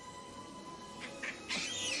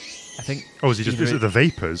 I think. Oh, is it the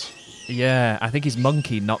vapors? Yeah, I think his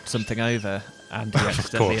monkey knocked something over and he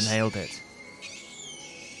accidentally course. inhaled it.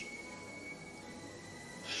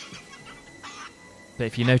 But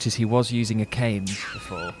if you notice, he was using a cane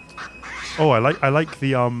before. Oh, I like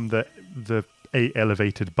the 8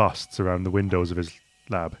 elevated busts around the windows of his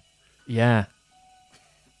lab. Yeah.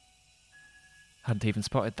 Hadn't even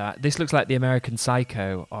spotted that. This looks like the American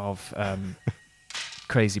Psycho of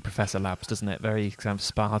Crazy Professor Labs, doesn't it? Very kind of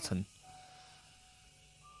Spartan.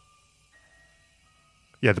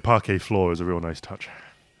 Yeah, the parquet floor is a real nice touch.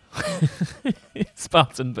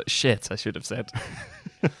 Spartan, but shit, I should have said.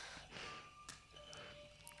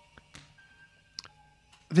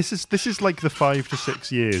 This is like the 5 to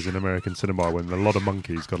 6 years in American cinema when a lot of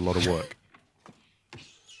monkeys got a lot of work.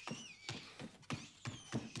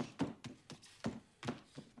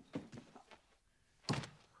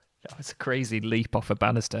 It's a crazy leap off a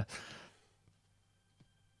banister.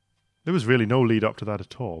 There was really no lead up to that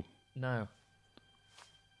at all. No.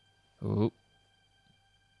 Ooh.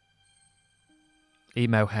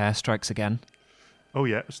 Emo hair strikes again. Oh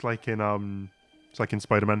yeah, it's like in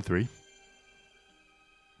Spider-Man 3.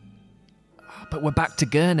 But we're back to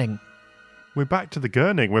gurning. We're back to the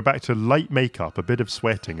gurning. We're back to light makeup, a bit of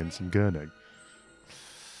sweating, and some gurning.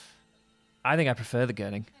 I think I prefer the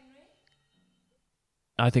gurning.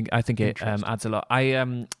 I think it adds a lot.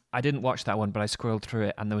 I didn't watch that one, but I scrolled through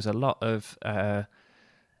it, and there was a lot of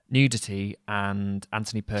nudity and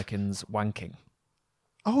Anthony Perkins wanking.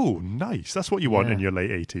 Oh, nice. That's what you want in your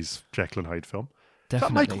late 80s Jekyll and Hyde film. Definitely.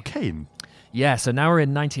 Is that Michael Caine? Yeah, so now we're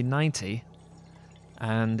in 1990,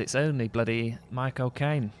 and it's only bloody Michael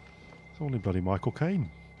Caine. Only bloody Michael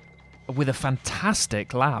Caine. With a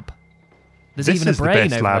fantastic lab. There's This even a is the brain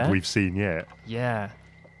best over lab there. we've seen yet. Yeah.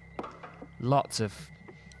 Lots of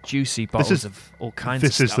juicy bottles of all kinds of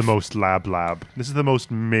This stuff. is the most lab. This is the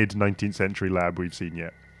most mid-19th century lab we've seen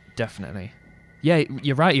yet. Definitely. Yeah,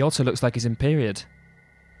 you're right. He also looks like he's in period.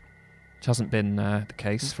 Which hasn't been the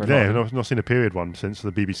case for a Yeah, long. I've not seen a period one since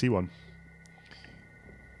the BBC one.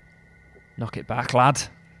 Knock it back, lad.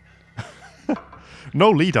 No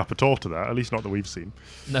lead up at all to that, at least not that we've seen.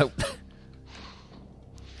 Nope.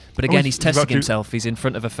 But again, he's about testing to- himself. He's in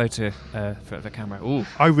front of a front of a camera. Ooh.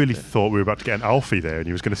 I really thought we were about to get an Alfie there and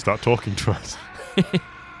he was going to start talking to us.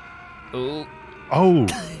 Ooh. Oh.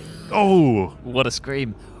 Oh. What a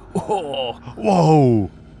scream. Oh. Whoa.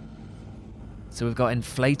 So we've got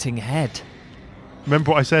inflating head.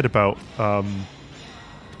 Remember what I said about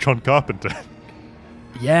John Carpenter?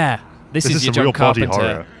 Yeah. This is your some real John body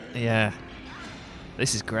Carpenter. horror. Yeah.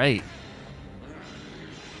 This is great.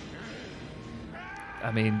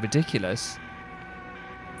 I mean, ridiculous.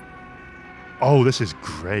 Oh, this is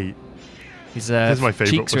great. His This is my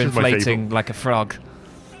favourite. cheeks are This is my inflating favourite. like a frog.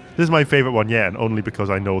 This is my favourite one yet, and only because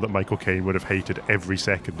I know that Michael Caine would have hated every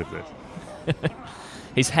second of this.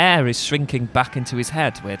 His hair is shrinking back into his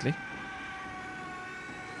head, weirdly.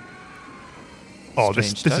 Oh, this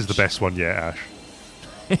Strange is the touch. best one yet, Ash.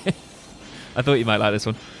 I thought you might like this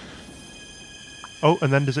one. Oh,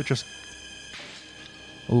 and then does it just...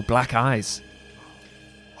 Oh, black eyes.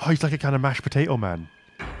 Oh, he's like a kind of mashed potato man.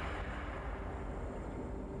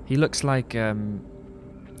 He looks like the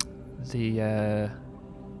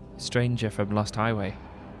stranger from Lost Highway.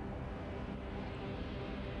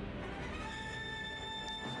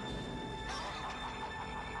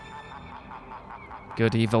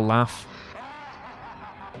 Good evil laugh.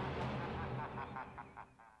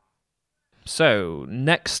 So,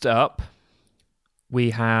 next up,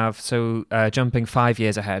 we have, jumping 5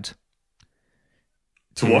 years ahead.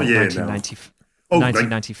 To what year now?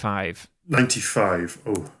 1995. 95.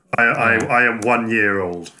 Oh, I am 1 year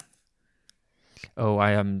old. Oh,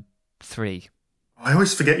 I am 3. I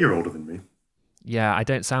always forget you're older than me. Yeah, I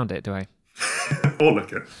don't sound it, do I? Or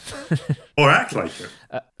look it. Or act like it.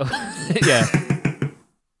 Yeah.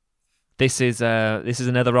 This is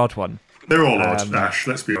another odd one. They're all odd, Ash,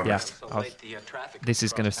 let's be honest. Yeah, this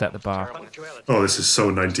is going to set the bar. Oh, this is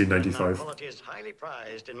so 1995.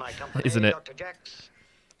 Isn't it?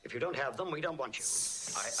 If you don't have them, we don't want you.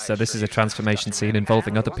 So this is a transformation scene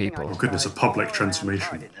involving other people. Oh goodness, a public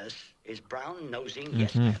transformation. Is brown nosing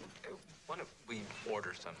Mhm. Why don't we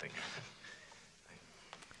order something?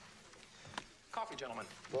 Coffee, gentlemen.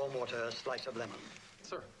 warm water, a slice of lemon.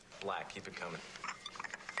 Sir. Black, keep it coming.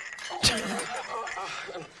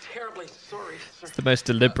 I'm terribly sorry, sir. It's the most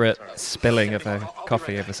deliberate spilling of a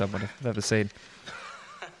coffee over someone I've ever seen.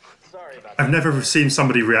 I've never seen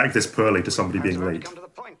somebody react this poorly to somebody being late. Come to the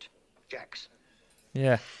point, Jax.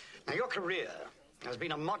 Yeah. Now, your career has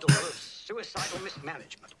been a model of suicidal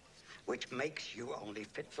mismanagement, which makes you only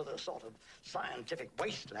fit for the sort of scientific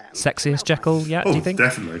wasteland. Sexiest Jekyll yet, do you think?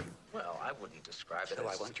 Definitely. Well, I wouldn't describe it. So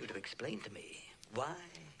I want you to explain to me why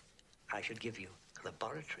I should give you a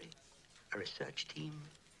laboratory, a research team,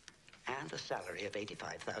 and a salary of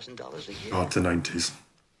 $85,000 a year. Oh, the 90s.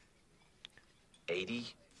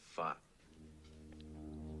 85.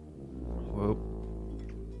 Whoa.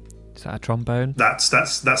 Is that a trombone? That's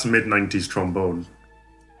mid 90s trombone.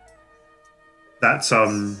 That's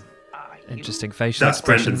Interesting facial that's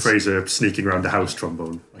Brendan expressions. Fraser sneaking around the house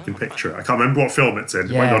trombone. I can picture it. I can't remember what film it's in.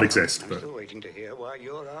 It might Yeah. not exist, I'm but still waiting to hear why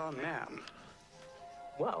you're our man.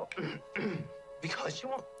 Well, because you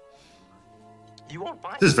won't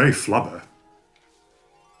find this is very flubber.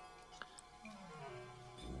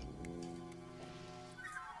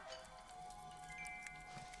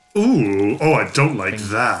 Ooh, oh, I don't like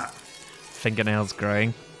that. Fingernails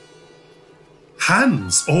growing.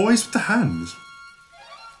 Hands, always with the hands.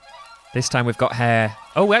 This time we've got hair.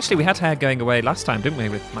 Oh, actually, we had hair going away last time, didn't we,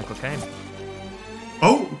 with Michael Caine?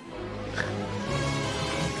 Oh,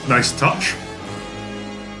 nice touch.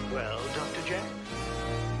 Well, Dr. Jack?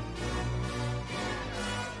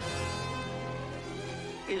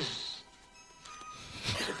 Is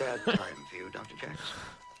it a bad time for you, Dr. Jax?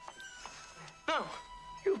 No.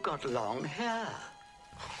 You've got long hair.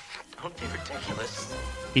 Don't be ridiculous.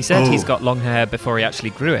 He said he's Oh. got long hair before he actually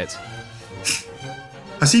grew it.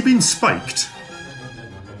 Has he been spiked?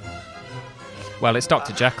 Well, it's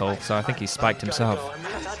Dr. Jekyll, so I think he's spiked himself.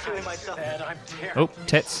 I'm not doing myself. Oh,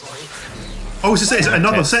 tits. Oh, is it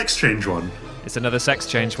another sex change one? It's another sex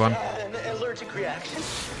change one. An allergic reaction?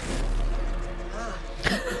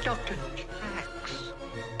 Dr. Jax.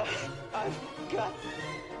 I've got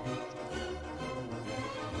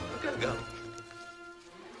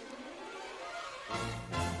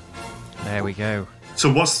There we go.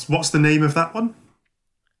 So what's the name of that one?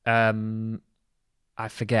 I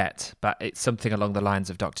forget, but it's something along the lines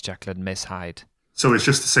of Dr. Jekyll and Miss Hyde. So it's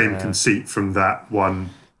just the same conceit from that one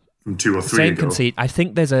from 2 or 3 same ago. Conceit. I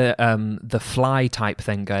think there's a the Fly type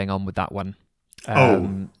thing going on with that one.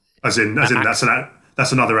 As in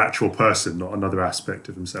that's another actual person, not another aspect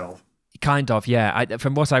of himself. Kind of, yeah.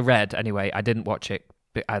 From what I read, anyway, I didn't watch it,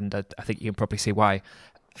 and I think you can probably see why.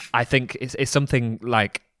 I think it's something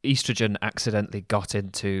like estrogen accidentally got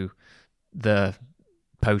into the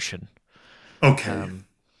potion. Okay.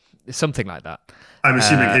 Something like that. I'm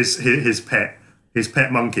assuming his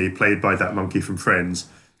pet monkey, played by that monkey from Friends,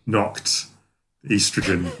 knocked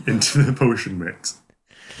estrogen into the potion mix.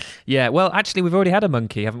 Yeah, well, actually, we've already had a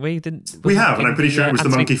monkey, haven't we? We have, and I'm pretty sure it was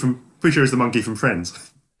the monkey from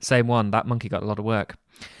Friends. Same one. That monkey got a lot of work.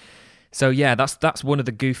 So yeah, that's one of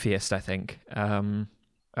the goofiest, I think, and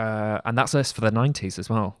that's us for the 90s as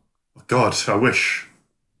well. God, I wish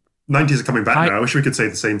 90s are coming back now. I wish we could say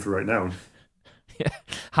the same for right now. Yeah,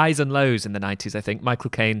 highs and lows in the 90s, I think.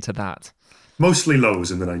 Michael Caine to that. Mostly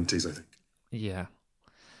lows in the 90s, I think. Yeah.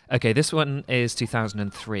 Okay, this one is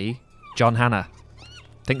 2003. John Hannah.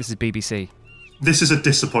 I think this is BBC. This is a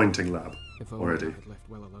disappointing lab already.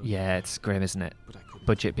 Yeah, it's grim, isn't it?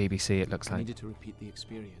 Budget BBC, it looks like. I needed to repeat the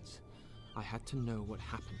experience. I had to know what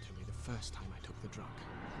happened to me the first time I took the drug.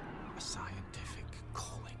 A scientific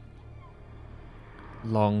calling.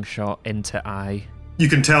 Long shot into eye. You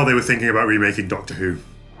can tell they were thinking about remaking Doctor Who.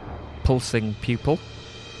 Pulsing pupil.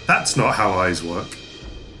 That's not how eyes work.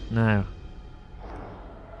 No.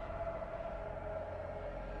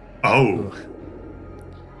 Oh. Ugh.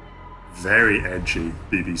 Very edgy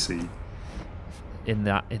BBC. In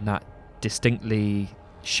that distinctly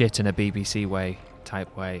shit in a BBC way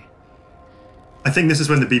type way. I think this is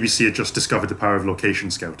when the BBC had just discovered the power of location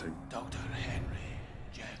scouting. Dr. Henry.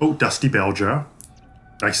 Oh, Dusty Belljar.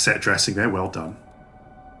 Nice set dressing there, well done.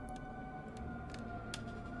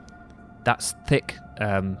 That's thick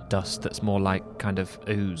dust that's more like kind of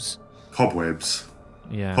ooze. Cobwebs.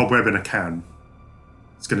 Yeah. Cobweb in a can.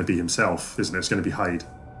 It's going to be himself, isn't it? It's going to be Hyde.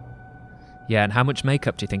 Yeah, and how much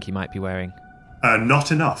makeup do you think he might be wearing?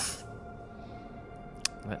 Not enough.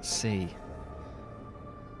 Let's see.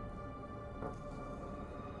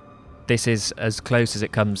 This is as close as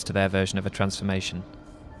it comes to their version of a transformation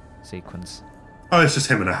sequence. Oh, it's just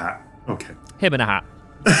him in a hat. Okay. Him in a hat.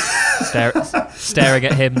 Staring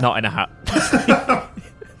at him, not in a hat.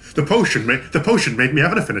 The potion made me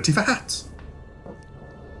have an affinity for hats.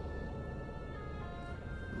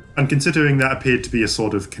 And considering that appeared to be a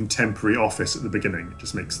sort of contemporary office at the beginning, it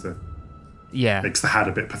just makes the hat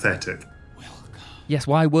a bit pathetic. Yes,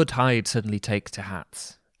 why would Hyde suddenly take to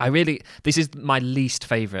hats? This is my least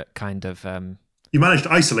favourite kind of... You managed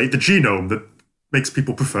to isolate the genome that makes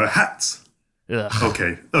people prefer hats. Ugh.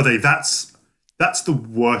 Okay. That's the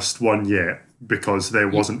worst one yet, because there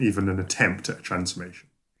wasn't even an attempt at a transformation.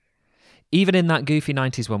 Even in that goofy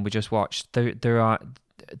 90s one we just watched,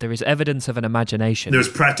 there is evidence of an imagination. There was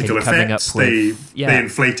practical effects. They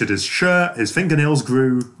inflated his shirt, his fingernails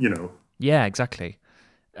grew, Yeah, exactly.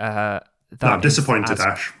 I'm disappointed,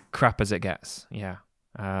 Ash. Crap as it gets, yeah.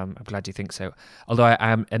 I'm glad you think so. Although I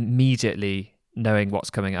am immediately, knowing what's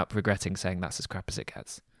coming up, regretting saying that's as crap as it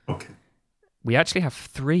gets. Okay. We actually have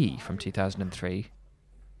 3 from 2003.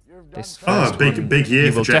 This first big year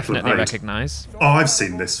you for will Jekyll definitely and Hyde. recognise. Oh, I've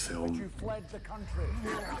seen this film.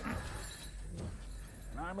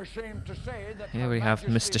 I'm ashamed to say that Here we have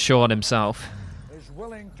Mr. Sean himself. is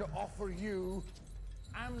willing to offer you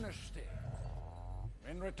amnesty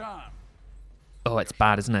in return. Oh, it's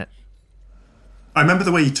bad, isn't it? I remember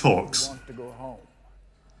the way he talks. Want to go home.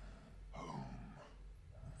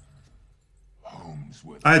 Home's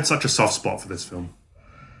where I had such a soft spot for this film.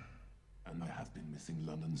 and I have been missing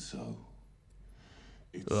London so.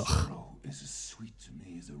 Its Ugh. sorrow is as sweet to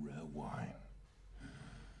me as a rare wine.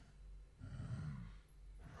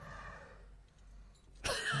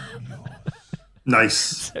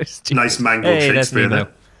 Nice, stupid. nice mangled Hey, there's Shakespeare Nemo.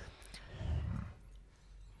 there.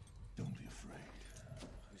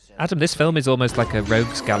 Adam, this film is almost like a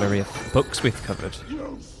rogues gallery of books we've covered.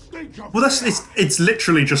 Well, it's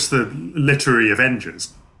literally just the literary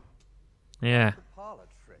Avengers. Yeah.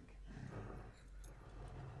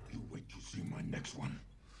 You wait to see my next one.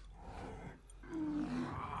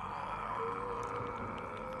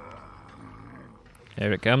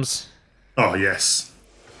 Here it comes. Oh, yes.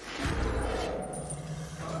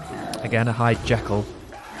 Again, a Hyde Jekyll.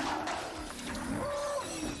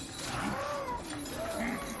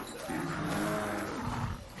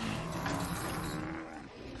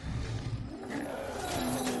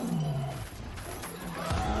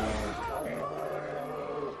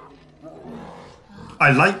 I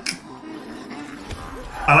like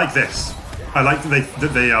this. I like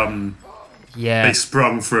that they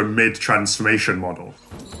sprung for a mid-transformation model.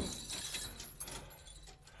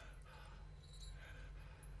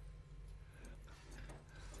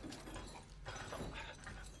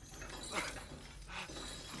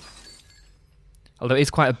 Although it's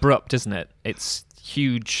quite abrupt, isn't it? It's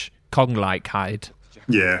huge Kong-like hide.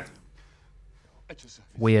 Yeah.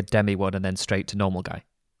 Weird demi one and then straight to normal guy.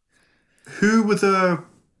 Who were the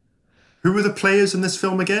players in this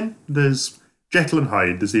film again? There's Jekyll and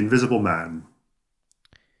Hyde, there's the Invisible Man.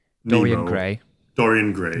 Dorian Gray.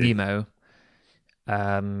 Nemo.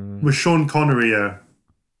 Was Sean Connery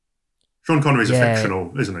Sean Connery's a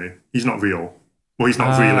fictional, isn't he? He's not real. Well, he's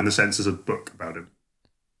not real in the sense there's a book about him.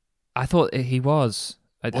 I thought he was.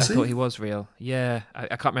 I thought he was real. Yeah,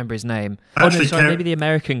 I can't remember his name. Maybe the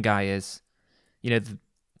American guy is. You know,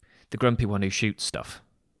 the grumpy one who shoots stuff.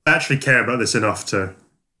 I actually care about this enough to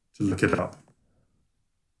look it up.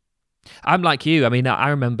 I'm like you. I mean, I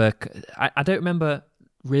remember. I don't remember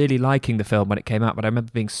really liking the film when it came out, but I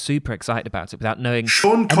remember being super excited about it without knowing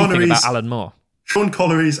anything about Alan Moore. Sean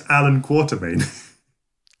Connery's Alan Quatermain.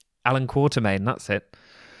 Alan Quatermain, that's it.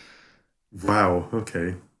 Wow.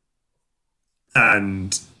 Okay.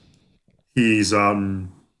 And he's the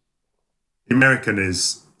American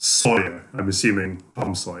is Sawyer. I'm assuming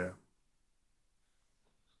Tom Sawyer.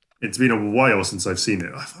 It's been a while since I've seen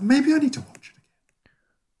it. I thought maybe I need to watch it again.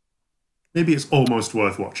 Maybe it's almost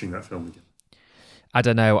worth watching that film again. I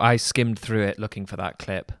don't know. I skimmed through it looking for that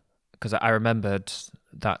clip because I remembered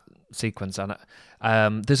that sequence. And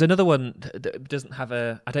there's another one that doesn't have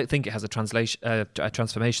I don't think it has a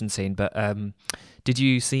transformation scene. But did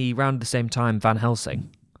you see round the same time Van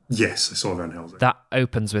Helsing? Yes, I saw Van Helsing. That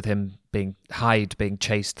opens with him being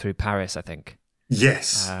chased through Paris, I think.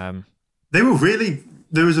 Yes. They were really.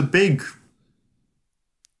 There was a big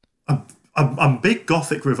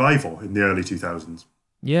Gothic revival in the early 2000s.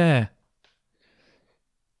 Yeah.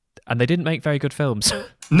 And they didn't make very good films.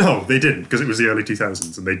 No, they didn't, because it was the early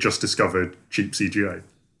 2000s and they just discovered cheap CGI.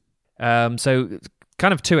 So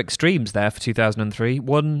kind of two extremes there for 2003.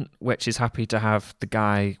 One which is happy to have the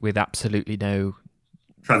guy with absolutely no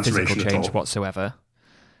physical change whatsoever.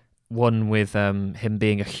 One with him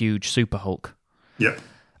being a huge Super Hulk. Yep.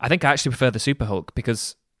 I think I actually prefer the Super Hulk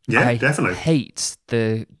because I definitely hate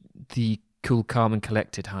the cool, calm and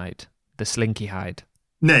collected Hyde, the slinky Hyde.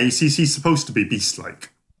 No, he's supposed to be beast-like.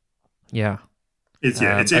 Yeah. It's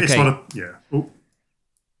not a... Yeah. Oh.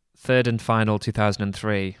 Third and final,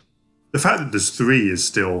 2003. The fact that there's three is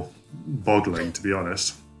still boggling, to be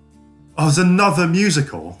honest. Oh, there's another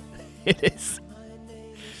musical. It is.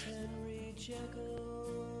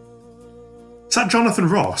 Is that Jonathan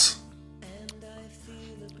Ross?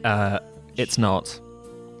 It's not.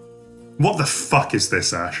 What the fuck is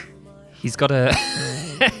this, Ash? He's got a...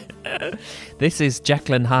 This is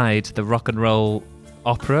Jekyll and Hyde, the rock and roll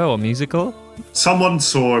opera or musical. Someone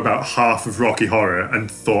saw about half of Rocky Horror and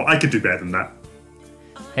thought, I could do better than that.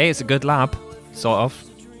 Hey, it's a good lab, sort of.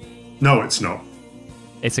 No, it's not.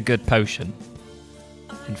 It's a good potion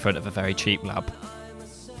in front of a very cheap lab.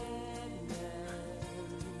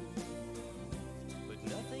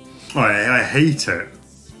 Oh, I hate it.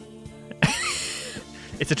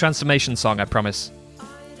 It's a transformation song, I promise.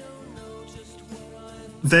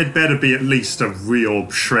 There'd better be at least a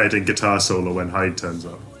real shredding guitar solo when Hyde turns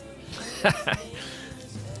up.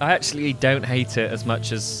 I actually don't hate it as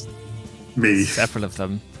much as me. Several of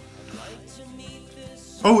them.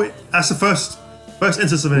 Oh, that's the first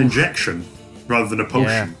instance of an injection rather than a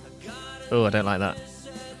potion. Yeah. Oh, I don't like that.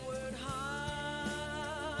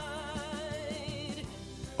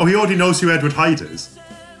 Oh, he already knows who Edward Hyde is?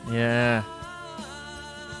 Yeah.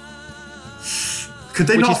 Could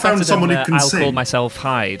they not have found someone who can sing? I'll call myself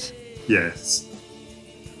Hyde. Yes.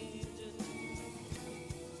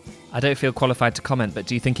 I don't feel qualified to comment, but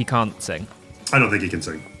do you think he can't sing? I don't think he can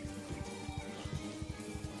sing.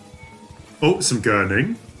 Oh, some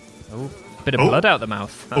gurning. Oh, a bit of blood out the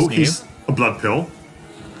mouth. That's new. He's a blood pill.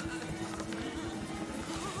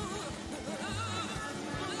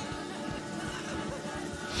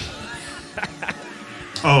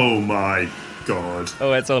 Oh my god.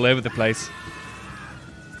 Oh, it's all over the place.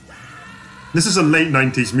 This is a late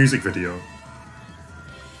 90s music video.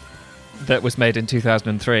 That was made in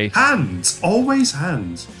 2003. Hands! Always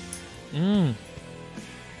hands.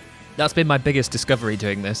 That's been my biggest discovery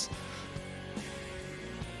doing this.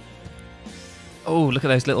 Oh, look at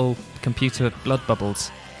those little computer blood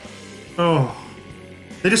bubbles. Oh.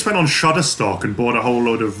 They just went on Shutterstock and bought a whole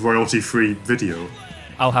load of royalty-free video.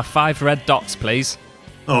 I'll have 5 red dots, please.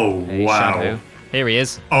 Oh, hey, wow. Shadow. Here he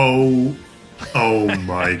is. Oh, Oh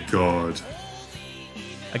my god.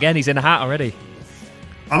 Again, he's in a hat already.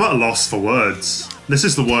 I'm at a loss for words. This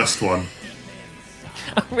is the worst one.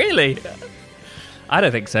 Really? I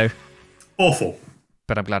don't think so. Awful.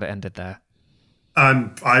 But I'm glad it ended there.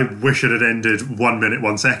 I wish it had ended 1 minute,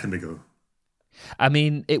 1 second ago. I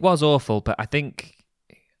mean, it was awful, but I think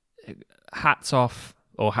hats off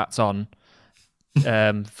or hats on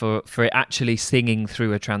for it actually singing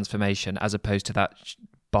through a transformation as opposed to that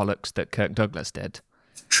bollocks that Kirk Douglas did.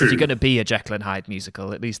 True. If you're going to be a Jekyll and Hyde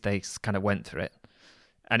musical, at least they kind of went through it.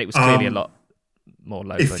 And it was clearly a lot more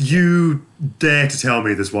low budget. If you dare to tell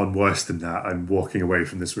me there's one worse than that, I'm walking away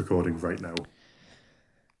from this recording right now.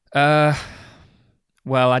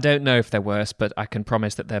 Well, I don't know if they're worse, but I can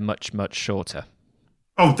promise that they're much, much shorter.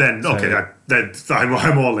 Oh, then, okay,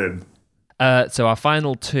 I'm all in. So our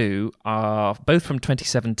final two are both from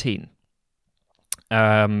 2017.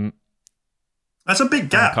 That's a big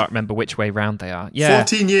gap. I can't remember which way round they are. Yeah.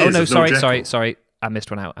 14 years. Oh, no, Jekyll. sorry. I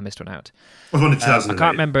missed one out. I can't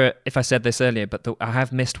remember if I said this earlier, but I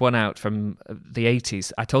have missed one out from the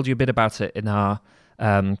 80s. I told you a bit about it in our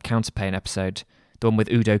Counterpain episode, the one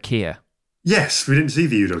with Udo Kier. Yes, we didn't see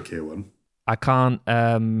the Udo Kier one. I can't...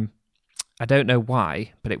 I don't know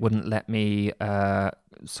why, but it wouldn't let me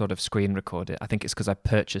sort of screen record it. I think it's because I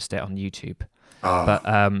purchased it on YouTube.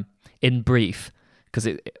 But in brief, because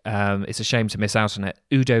it's a shame to miss out on it,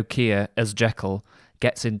 Udo Kier as Jekyll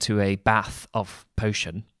gets into a bath of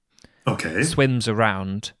potion. Okay. Swims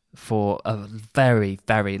around for a very,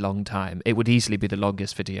 very long time. It would easily be the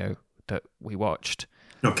longest video that we watched.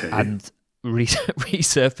 Okay. And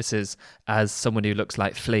resurfaces as someone who looks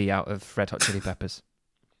like Flea out of Red Hot Chili Peppers.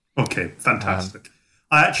 Okay, fantastic.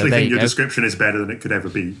 I actually think your description is better than it could ever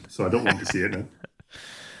be, so I don't want to see it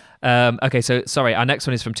now. Okay, so sorry, our next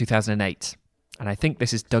one is from 2008, and I think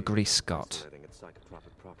this is Doug Reese Scott.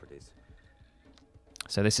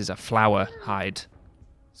 So this is a flower hide,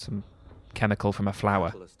 some chemical from a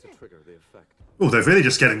flower. Oh, they're really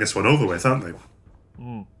just getting this one over with, aren't they?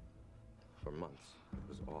 Mm. For months, it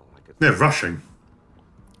was all I could. They're rushing.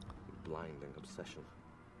 Blinding obsession.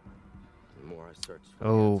 The more I searched for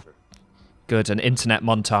Oh, good, an internet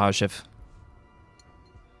montage of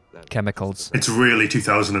chemicals. It's really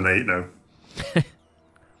 2008 now.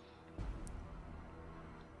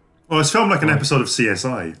 Well, it's filmed like an episode of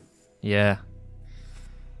CSI. Yeah.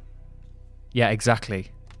 Yeah,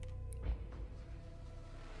 exactly.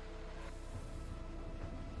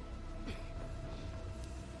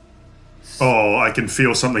 Oh, I can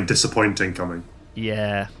feel something disappointing coming.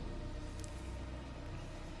 Yeah.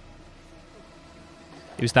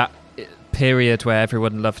 It was that period where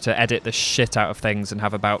everyone loved to edit the shit out of things and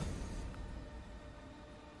have about...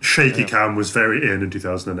 Shaky cam was very in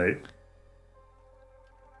 2008.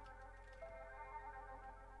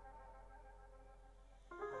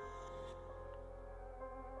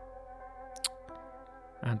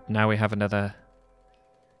 And now we have another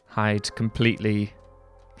Hyde completely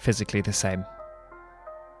physically the same.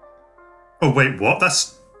 Oh, wait, what?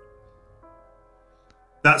 That's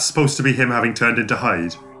supposed to be him having turned into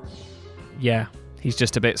Hyde. Yeah, he's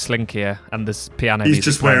just a bit slinkier and there's piano He's music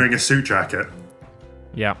just playing. wearing a suit jacket.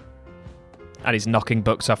 Yeah. And he's knocking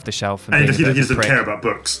books off the shelf. And he being a bit of a doesn't prick. care about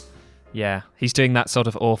books. Yeah, he's doing that sort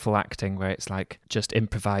of awful acting where it's like, just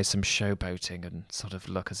improvise some showboating and sort of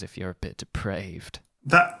look as if you're a bit depraved.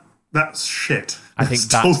 That's shit. I think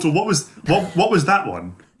that's total. What was that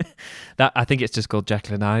one? That I think it's just called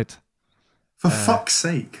Jekyll and Hyde. For fuck's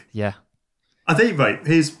sake. Yeah. I think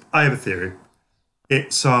I have a theory.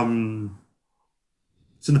 It's in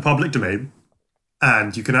the public domain,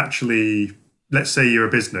 and you can actually, let's say you're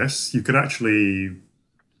a business, you can actually,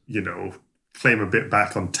 claim a bit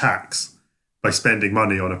back on tax by spending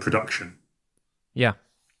money on a production. Yeah.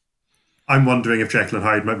 I'm wondering if Jekyll and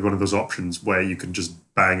Hyde might be one of those options where you can just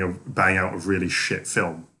bang out a really shit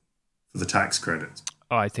film for the tax credit.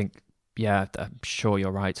 Oh, I think, yeah, I'm sure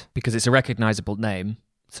you're right. Because it's a recognisable name,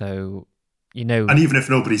 so, And even if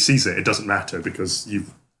nobody sees it, it doesn't matter because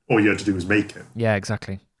all you had to do was make it. Yeah,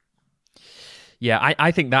 exactly. Yeah,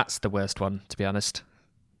 I think that's the worst one, to be honest.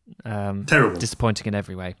 Terrible. Disappointing in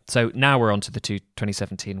every way. So now we're on to the two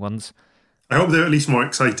 2017 ones. I hope they're at least more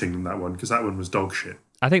exciting than that one, because that one was dog shit.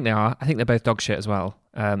 I think they are. I think they're both dog shit as well.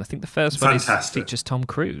 I think the first one features Tom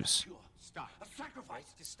Cruise.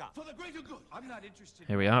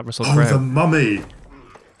 Here we are, Russell Crowe. Oh, the mummy!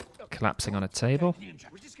 Collapsing on a table.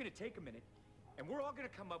 We're just going to take a minute, and we're all going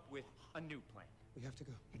to come up with a new plan. We have to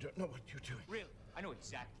go. You don't know what you're doing. Really? I know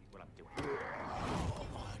exactly what I'm doing. Oh,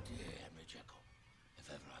 my dear Henry Jekyll. If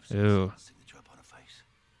ever I've seen a signature upon a face,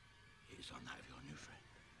 it is on that of your new friend.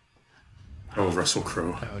 Oh, Russell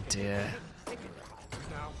Crowe. Oh, dear.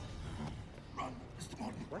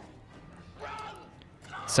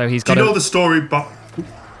 So he's Do got you know the story, but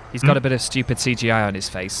he's got a bit of stupid CGI on his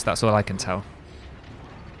face. That's all I can tell.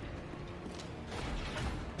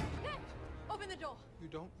 Open the door. You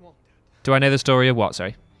don't want that. Do I know the story of what?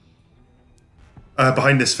 Sorry.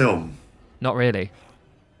 behind this film? Not really.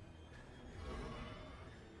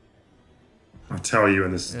 I'll tell you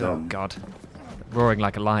when this is Oh, done. God. Roaring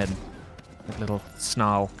like a lion. With a little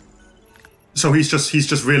snarl. So he's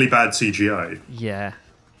just really bad CGI. Yeah.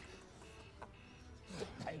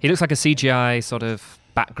 He looks like a CGI sort of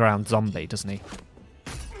background zombie, doesn't he?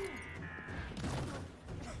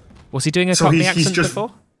 Was he doing a Cockney accent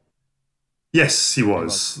before? Yes, he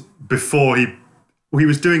was. Before he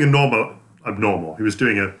was doing abnormal. He was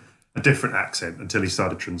doing a different accent until he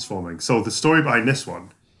started transforming. So the story behind this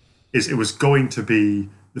one is it was going to be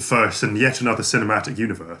the first in yet another cinematic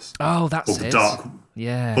universe. Oh, that's called it.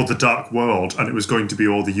 Called The Dark World, and it was going to be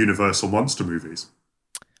all the Universal monster movies.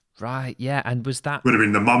 Right, yeah, and was that... Would have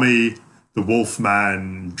been The Mummy, The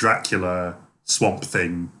Wolfman, Dracula, Swamp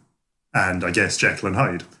Thing, and I guess Jekyll and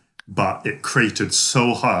Hyde. But it cratered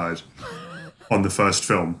so hard on the first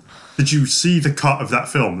film. Did you see the cut of that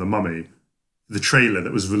film, The Mummy? The trailer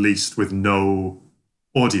that was released with no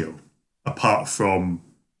audio, apart from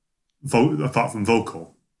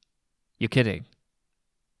vocal. You're kidding?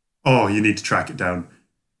 Oh, you need to track it down.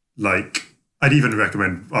 Like, I'd even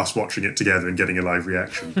recommend us watching it together and getting a live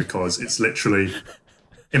reaction because it's literally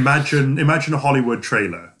imagine a Hollywood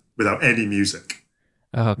trailer without any music.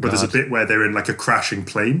 Oh, God. But there's a bit where they're in like a crashing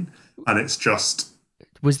plane and it's just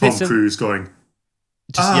Was Tom this Cruise going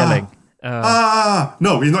yelling?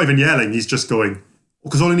 No, he's not even yelling. He's just going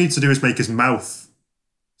because all he needs to do is make his mouth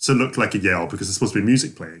to look like a yell because there's supposed to be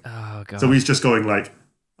music playing. Oh, God. So he's just going like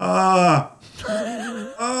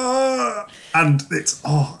and it's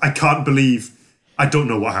I can't believe I don't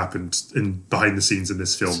know what happened in behind the scenes in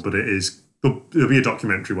this film, but there'll be a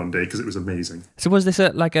documentary one day because it was amazing. So was this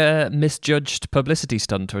like a misjudged publicity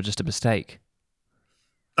stunt or just a mistake?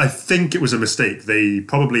 I think it was a mistake. They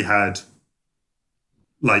probably had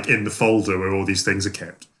like in the folder where all these things are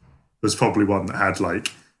kept. There's probably one that had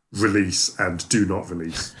like release and do not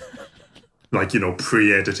release, like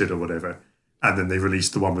pre-edited or whatever. And then they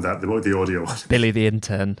released the one without the audio on it. Billy the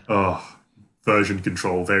Intern. Oh, version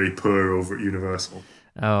control, very poor over at Universal.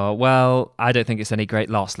 Oh, well, I don't think it's any great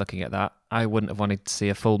loss looking at that. I wouldn't have wanted to see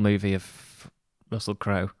a full movie of Russell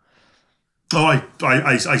Crowe. Oh,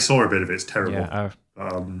 I saw a bit of it. It's terrible. Yeah,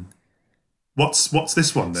 What's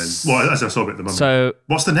this one then? Well, as I saw a bit at the moment. So,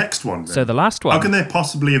 what's the next one then? So the last one... How can there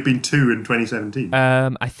possibly have been two in 2017?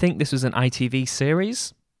 I think this was an ITV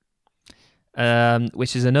series.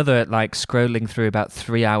 Which is another like scrolling through about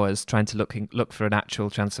 3 hours trying to look for an actual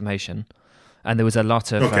transformation, and there was a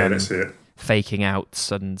lot of let's see it. faking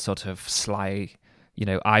outs and sort of sly,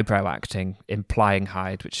 eyebrow acting, implying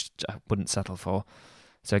Hyde, which I wouldn't settle for.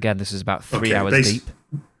 So again, this is about 3 hours deep.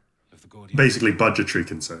 Basically, budgetary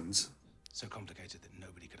concerns. So complicated that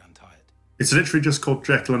nobody could untie it. It's literally just called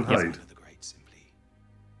Jekyll and Hyde. The great simply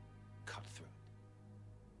cut through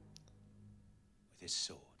with his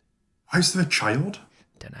sword. Why is there a child?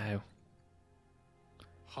 Don't know.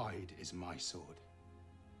 Hyde is my sword.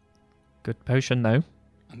 Good potion, though.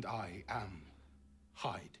 And I am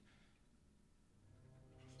Hyde.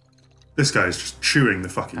 This guy's just chewing the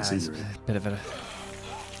fucking scenery. A bit of a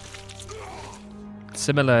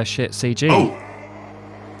similar shit CG. Oh.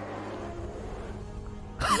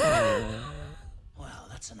 Well,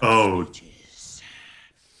 that's oh.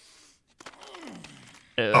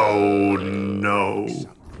 Oh no.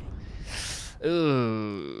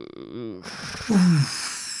 Ooh.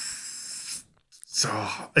 So,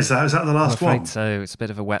 is that the last I'm afraid one? So it's a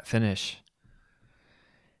bit of a wet finish.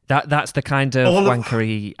 That's the kind of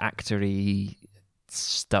wankery, actory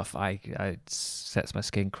stuff I sets my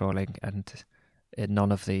skin crawling, and in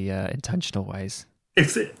none of the intentional ways.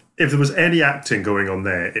 If there was any acting going on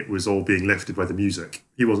there, it was all being lifted by the music.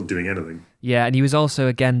 He wasn't doing anything. Yeah, and he was also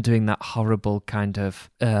again doing that horrible kind of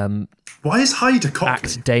why is Hyde a Cockney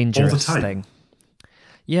act dangerous all the time? thing.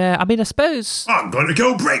 Yeah, I mean, I suppose I'm going to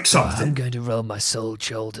go break something. I'm going to roll my sold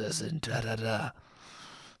shoulders and da da da.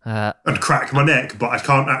 And crack my neck, but I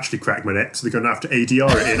can't actually crack my neck, so they're going to have to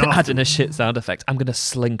ADR it in. Adding a shit sound effect. I'm going to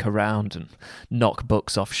slink around and knock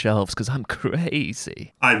books off shelves because I'm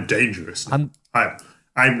crazy. I'm dangerous. I'm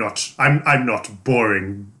not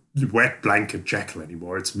boring wet blanket Jekyll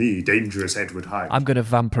anymore. It's me, dangerous Edward Hyde. I'm going to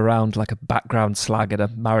vamp around like a background slag in a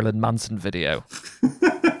Marilyn Manson video.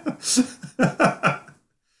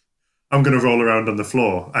 I'm going to roll around on the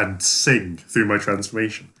floor and sing through my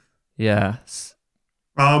transformation. Yeah.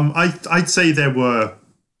 I'd say there were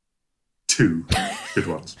two good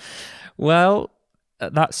ones. Well,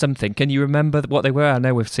 that's something. Can you remember what they were? I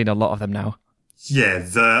know we've seen a lot of them now.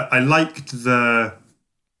 Yeah, I liked the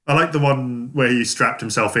one where he strapped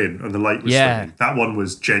himself in and the light was swinging. That one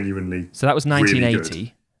was genuinely So that was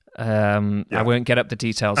 1980. Really good. I won't get up the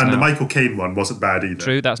details and now. the Michael Caine one wasn't bad either.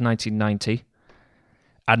 True, that's 1990.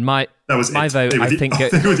 And my vote, I think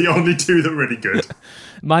they were the only two that were really good.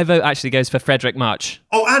 My vote actually goes for Frederick March.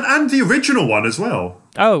 Oh, and the original one as well.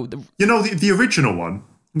 Oh. The original one,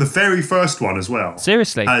 the very first one as well.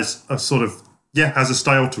 Seriously? Has a sort of, has a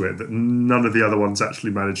style to it that none of the other ones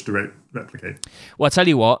actually managed to replicate. Well, I'll tell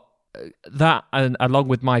you what, that, and along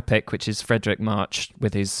with my pick, which is Frederick March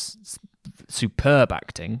with his superb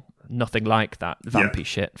acting, nothing like that vampy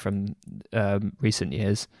shit from recent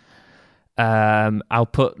years. I'll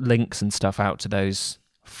put links and stuff out to those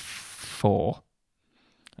 4,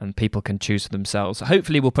 and people can choose for themselves.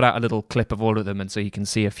 Hopefully we'll put out a little clip of all of them, and so you can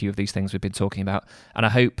see a few of these things we've been talking about. And I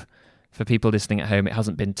hope for people listening at home, it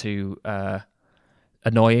hasn't been too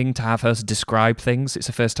annoying to have us describe things. It's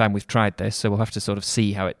the first time we've tried this, so we'll have to sort of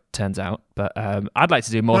see how it turns out. But I'd like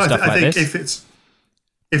to do more stuff like this.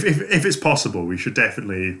 If it's possible, we should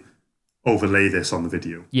definitely overlay this on the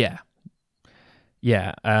video. Yeah.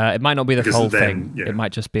 Yeah, it might not be the whole thing. Yeah. It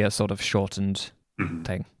might just be a sort of shortened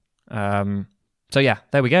thing. So yeah,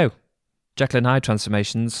 there we go. Jekyll and Hyde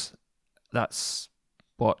transformations. That's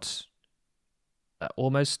what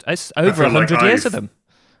almost it's over 100 years of them.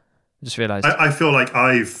 I just realised. I feel like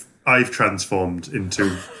I've transformed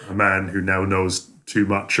into a man who now knows too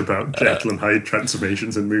much about Jekyll and Hyde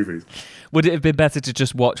transformations in movies. Would it have been better to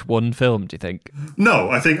just watch one film, do you think?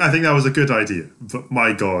 No, I think that was a good idea. But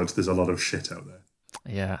my God, there's a lot of shit out there.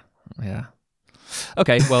 Yeah.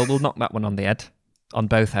 Okay, well, we'll knock that one on the head, on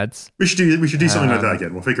both heads. We should do something like that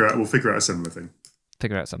again. We'll figure out a similar thing.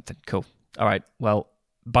 Figure out something. Cool. All right. Well,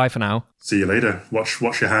 bye for now. See you later. Watch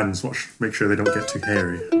your hands. Make sure they don't get too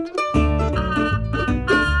hairy.